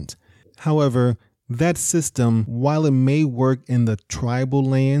elephant. However, that system, while it may work in the tribal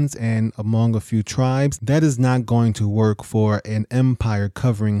lands and among a few tribes, that is not going to work for an empire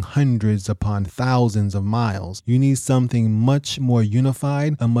covering hundreds upon thousands of miles. You need something much more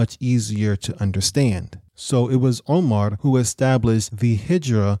unified and much easier to understand. So it was Omar who established the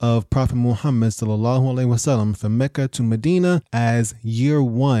hijrah of Prophet Muhammad sallallahu alaihi wasallam from Mecca to Medina as year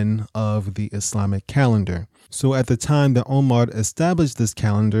 1 of the Islamic calendar. So at the time that Omar established this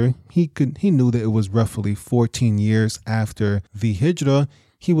calendar, he knew that it was roughly 14 years after the hijrah.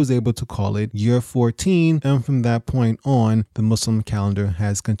 He was able to call it year 14, and from that point on, the Muslim calendar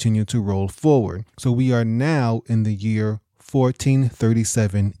has continued to roll forward. So we are now in the year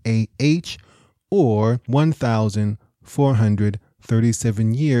 1437 AH, or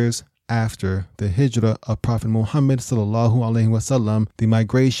 1,437 years after the hijrah of Prophet Muhammad sallallahu alaihi wasallam, the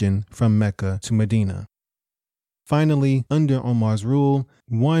migration from Mecca to Medina. Finally, under Omar's rule,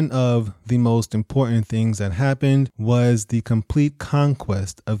 one of the most important things that happened was the complete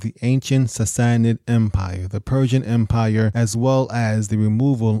conquest of the ancient Sassanid Empire, the Persian Empire, as well as the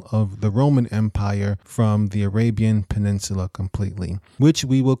removal of the Roman Empire from the Arabian Peninsula completely, which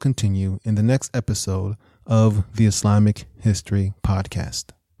we will continue in the next episode of the Islamic History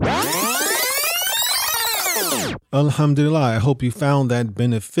Podcast. Alhamdulillah, I hope you found that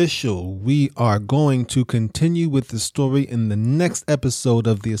beneficial. We are going to continue with the story in the next episode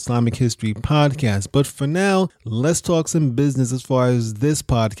of the Islamic History Podcast. But for now, let's talk some business as far as this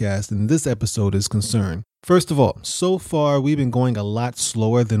podcast and this episode is concerned. First of all, so far we've been going a lot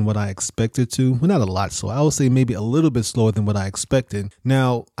slower than what I expected to. Well, not a lot slower. I would say maybe a little bit slower than what I expected.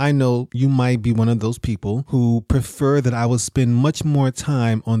 Now, I know you might be one of those people who prefer that I would spend much more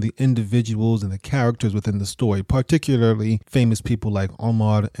time on the individuals and the characters within the story, particularly famous people like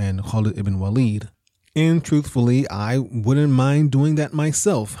Umar and Khalid ibn Walid. And truthfully, I wouldn't mind doing that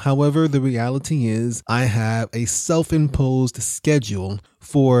myself. However, the reality is I have a self-imposed schedule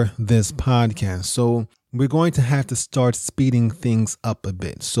for this podcast. So we're going to have to start speeding things up a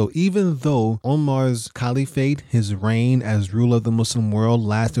bit. So even though Omar's caliphate, his reign as ruler of the Muslim world,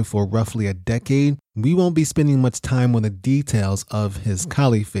 lasted for roughly a decade, we won't be spending much time on the details of his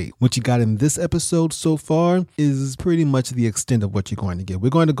caliphate. What you got in this episode so far is pretty much the extent of what you're going to get. We're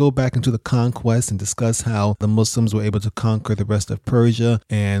going to go back into the conquest and discuss how the Muslims were able to conquer the rest of Persia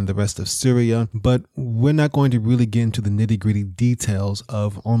and the rest of Syria, but we're not going to really get into the nitty-gritty details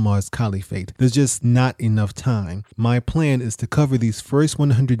of Omar's caliphate. There's just not enough time. My plan is to cover these first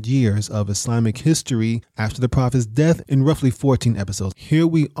 100 years of Islamic history after the Prophet's death in roughly 14 episodes. Here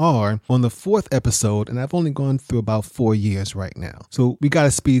we are on the 4th episode episode, and I've only gone through about 4 years right now. So we got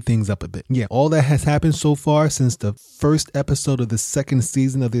to speed things up a bit. Yeah, all that has happened so far since the first episode of the second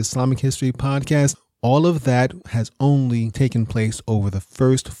season of the Islamic History Podcast, all of that has only taken place over the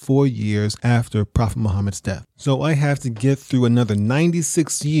first 4 years after Prophet Muhammad's death. So I have to get through another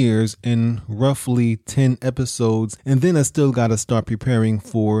 96 years in roughly 10 episodes, and then I still got to start preparing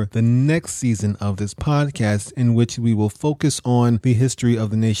for the next season of this podcast, in which we will focus on the history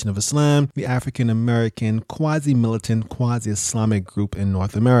of the Nation of Islam, the African American quasi-militant, quasi-Islamic group in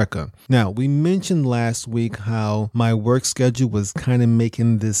North America. Now, we mentioned last week how my work schedule was kind of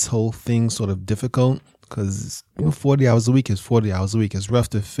making this whole thing sort of difficult. Because 40 hours a week is 40 hours a week. It's rough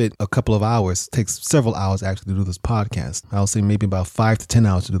to fit a couple of hours. It takes several hours actually to do this podcast. I'll say maybe about 5 to 10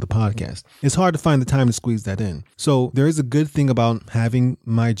 hours to do the podcast. It's hard to find the time to squeeze that in. So there is a good thing about having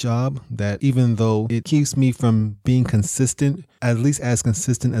my job, that even though it keeps me from being consistent, at least as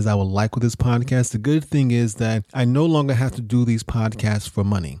consistent as I would like with this podcast, the good thing is that I no longer have to do these podcasts for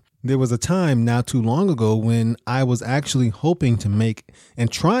money. There was a time not too long ago when I was actually hoping to make and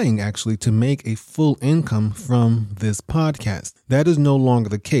trying actually to make a full income from this podcast. That is no longer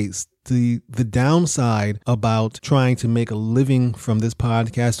the case. The downside about trying to make a living from this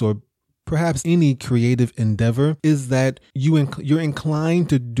podcast, or perhaps any creative endeavor, is that you're inclined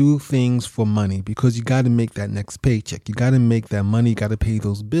to do things for money because you got to make that next paycheck. You got to make that money, you got to pay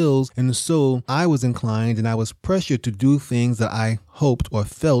those bills. And so I was inclined and I was pressured to do things that I hoped or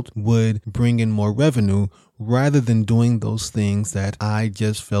felt would bring in more revenue, rather than doing those things that I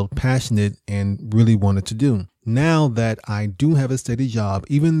just felt passionate and really wanted to do. Now that I do have a steady job,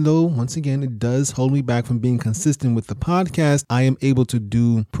 even though, once again, it does hold me back from being consistent with the podcast, I am able to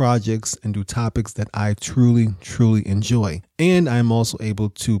do projects and do topics that I truly, truly enjoy. And I'm also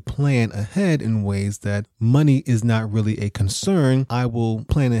able to plan ahead in ways that money is not really a concern. I will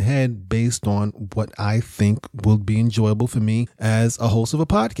plan ahead based on what I think will be enjoyable for me as a host of a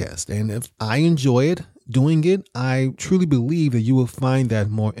podcast. And if I enjoy it, doing it, I truly believe that you will find that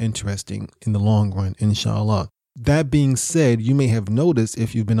more interesting in the long run, inshallah. That being said, you may have noticed,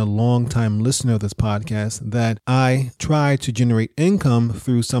 if you've been a long time listener of this podcast, that I try to generate income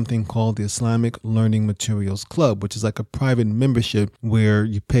through something called the Islamic Learning Materials Club, which is like a private membership where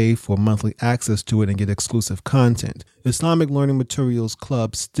you pay for monthly access to it and get exclusive content. Islamic Learning Materials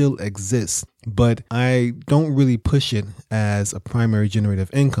Club still exists, but I don't really push it as a primary generator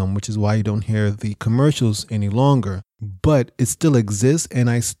of income, which is why you don't hear the commercials any longer. But it still exists, and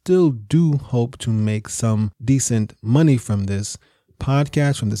I still do hope to make some decent money from this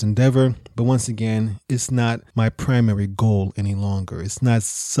podcast, from this endeavor. But once again, it's not my primary goal any longer. It's not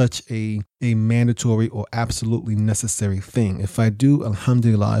such a mandatory or absolutely necessary thing. If I do,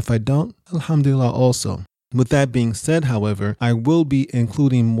 alhamdulillah. If I don't, alhamdulillah also. With that being said, however, I will be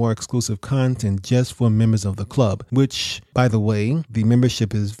including more exclusive content just for members of the club, which, by the way, the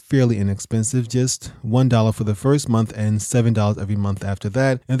membership is fairly inexpensive, just $1 for the first month and $7 every month after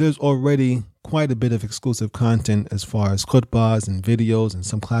that. And there's already quite a bit of exclusive content as far as khutbahs and videos and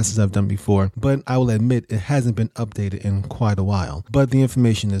some classes I've done before, but I will admit it hasn't been updated in quite a while, but the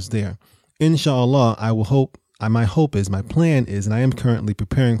information is there. Inshallah, my plan is, and I am currently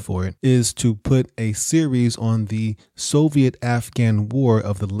preparing for it, is to put a series on the Soviet-Afghan War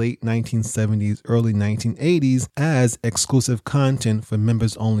of the late 1970s, early 1980s as exclusive content for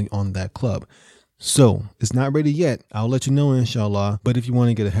members only on that club. So it's not ready yet. I'll let you know, inshallah. But if you want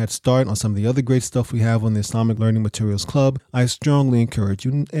to get a head start on some of the other great stuff we have on the Islamic Learning Materials Club, I strongly encourage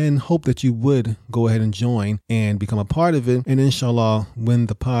you and hope that you would go ahead and join and become a part of it. And inshallah, when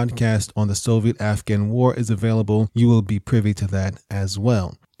the podcast on the Soviet-Afghan War is available, you will be privy to that as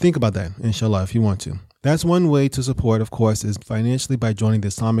well. Think about that, inshallah, if you want to. That's one way to support, of course, is financially by joining the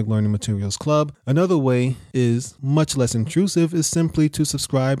Islamic Learning Materials Club. Another way is much less intrusive, is simply to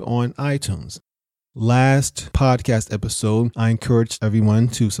subscribe on iTunes. Last podcast episode, I encouraged everyone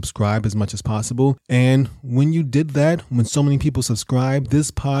to subscribe as much as possible. And when you did that, when so many people subscribed, this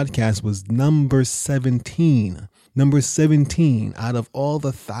podcast was number 17. Number 17 out of all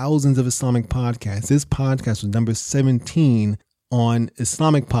the thousands of Islamic podcasts. This podcast was number 17 on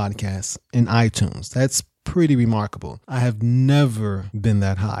Islamic podcasts in iTunes. That's pretty remarkable. I have never been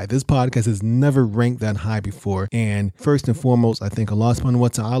that high. This podcast has never ranked that high before. And first and foremost, I thank Allah subhanahu wa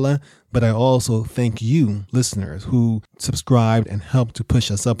ta'ala, but I also thank you, listeners, who subscribed and helped to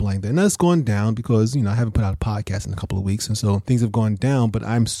push us up like that. And that's gone down because, I haven't put out a podcast in a couple of weeks, and so things have gone down. But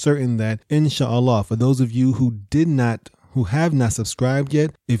I'm certain that, inshallah, for those of you who did not who have not subscribed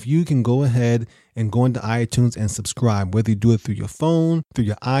yet, if you can go ahead and go into iTunes and subscribe, whether you do it through your phone, through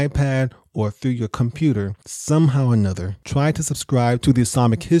your iPad, or through your computer, somehow or another, try to subscribe to the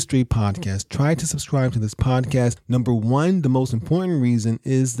Islamic History Podcast. Try to subscribe to this podcast. Number one, the most important reason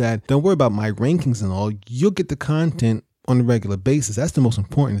is that don't worry about my rankings and all. You'll get the content on a regular basis. That's the most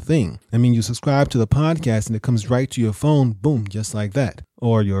important thing. I mean, you subscribe to the podcast and it comes right to your phone, boom, just like that,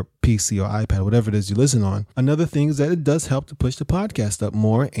 or your PC or iPad, whatever it is you listen on. Another thing is that it does help to push the podcast up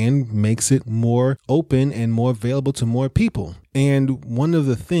more and makes it more open and more available to more people. And one of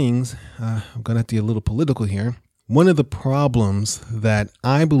the things, I'm going to have to get a little political here. One of the problems that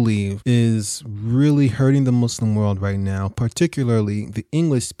I believe is really hurting the Muslim world right now, particularly the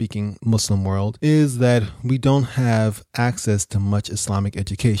English-speaking Muslim world, is that we don't have access to much Islamic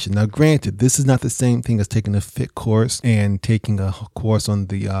education. Now, granted, this is not the same thing as taking a fiqh course and taking a course on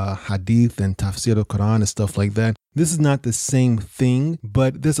the hadith and tafsir al-Quran and stuff like that. This is not the same thing,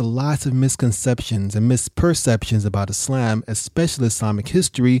 but there's a lot of misconceptions and misperceptions about Islam, especially Islamic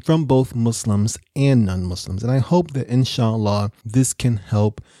history, from both Muslims and non-Muslims. And I hope that, inshallah, this can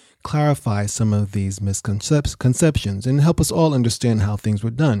help clarify some of these misconceptions and help us all understand how things were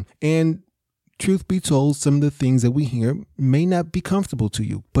done. And truth be told, some of the things that we hear may not be comfortable to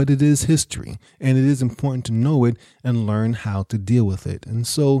you, but it is history, and it is important to know it and learn how to deal with it. And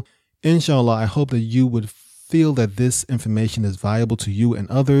so, inshallah, I hope that you would feel that this information is valuable to you and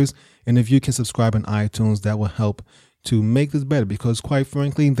others. And if you can subscribe on iTunes, that will help to make this better, because quite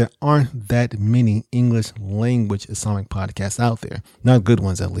frankly, there aren't that many English language Islamic podcasts out there. Not good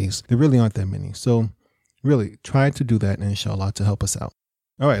ones, at least. There really aren't that many. So really try to do that, inshallah, to help us out.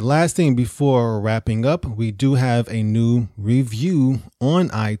 All right, last thing before wrapping up, we do have a new review on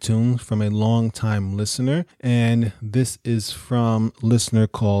iTunes from a long-time listener. And this is from a listener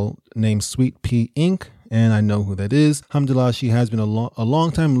named Sweet P Inc., and I know who that is. Alhamdulillah, she has been a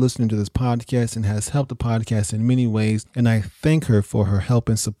long-time listener to this podcast and has helped the podcast in many ways. And I thank her for her help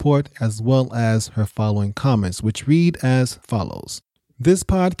and support, as well as her following comments, which read as follows. This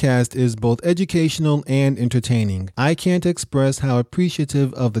podcast is both educational and entertaining. I can't express how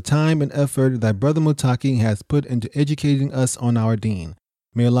appreciative of the time and effort that Brother Mutaki has put into educating us on our deen.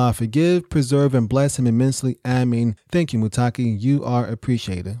 May Allah forgive, preserve, and bless him immensely. Ameen. Thank you, Mutaki. You are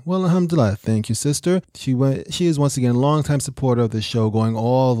appreciated. Well, alhamdulillah. Thank you, sister. She is once again a longtime supporter of the show, going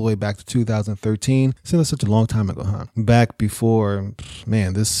all the way back to 2013. Seems such a long time ago, huh? Back before,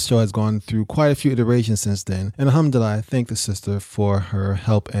 man, this show has gone through quite a few iterations since then. And alhamdulillah, I thank the sister for her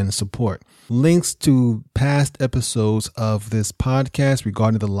help and support. Links to past episodes of this podcast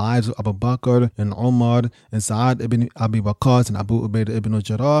regarding the lives of Abu Bakr and Umar and Sa'ad ibn Abi Waqqas and Abu Ubaidah ibn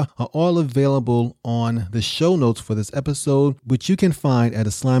Jarrah are all available on the show notes for this episode, which you can find at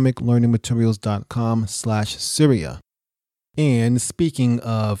islamiclearningmaterials.com/Syria. And speaking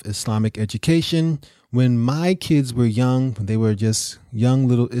of Islamic education, when my kids were young, when they were just young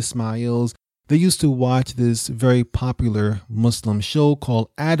little Ismails, they used to watch this very popular Muslim show called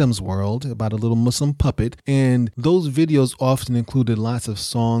Adam's World, about a little Muslim puppet. And those videos often included lots of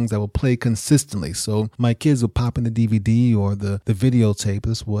songs that would play consistently. So my kids would pop in the DVD or the videotape.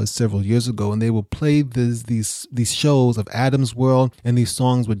 This was several years ago. And they would play these shows of Adam's World. And these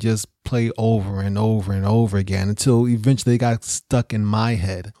songs would just play over and over and over again until eventually they got stuck in my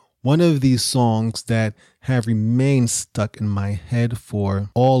head. One of these songs that have remained stuck in my head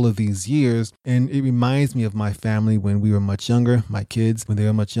for all of these years, and it reminds me of my family when we were much younger, my kids when they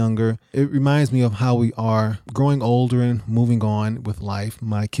were much younger. It reminds me of how we are growing older and moving on with life.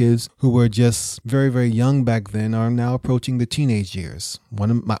 My kids, who were just very, very young back then, are now approaching the teenage years.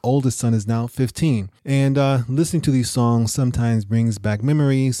 My oldest son is now 15, and listening to these songs sometimes brings back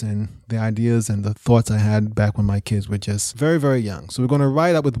memories and the ideas and the thoughts I had back when my kids were just very, very young. So we're going to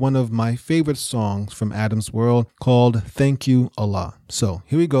ride up with one of my favorite songs from Adam's World called Thank You Allah. So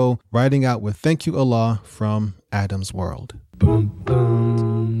here we go, riding out with Thank You Allah from Adam's World. Boom,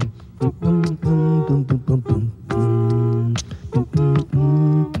 boom. Boom, boom, boom, boom, boom, boom, boom. Boom, boom,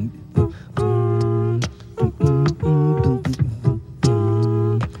 boom,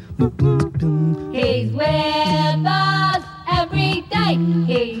 boom. He's with us every day.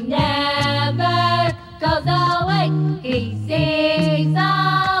 He never goes away. He sees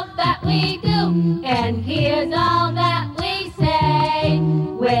all that we do and hears all that we say.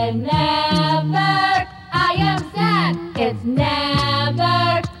 Whenever I am sad, it's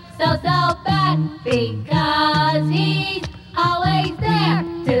never so bad, because he's always there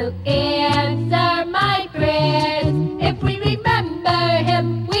to answer my prayers. If we remember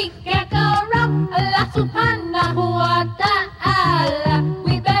him, we can't go wrong. Allah subhanahu wa ta'ala,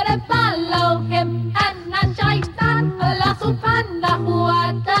 we better follow him and not shaitan. Allah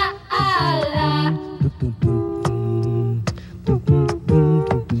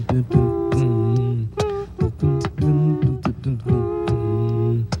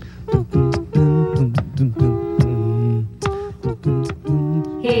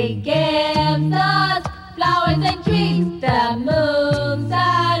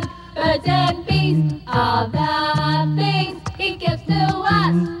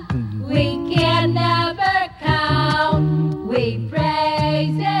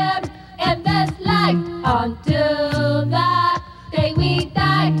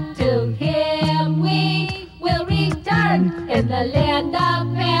land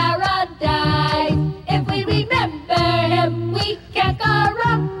of paradise. If we remember him, we can't go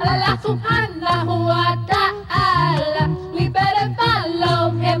wrong. Allah subhanahu wa ta'ala. We better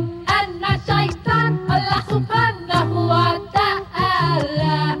follow him and not shaitan. Allah subhanahu wa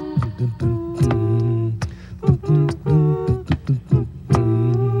ta'ala.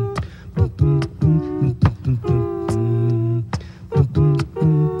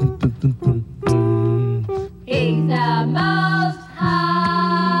 He's the most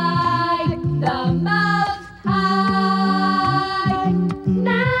high, the most high.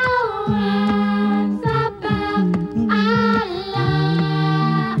 No one's above Allah.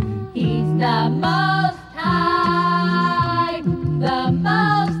 He's the most high, the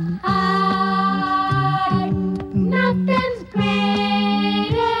most high. Nothing's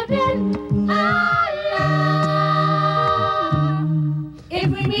greater than Allah. If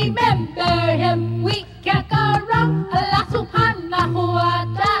we remember him, we can't go wrong.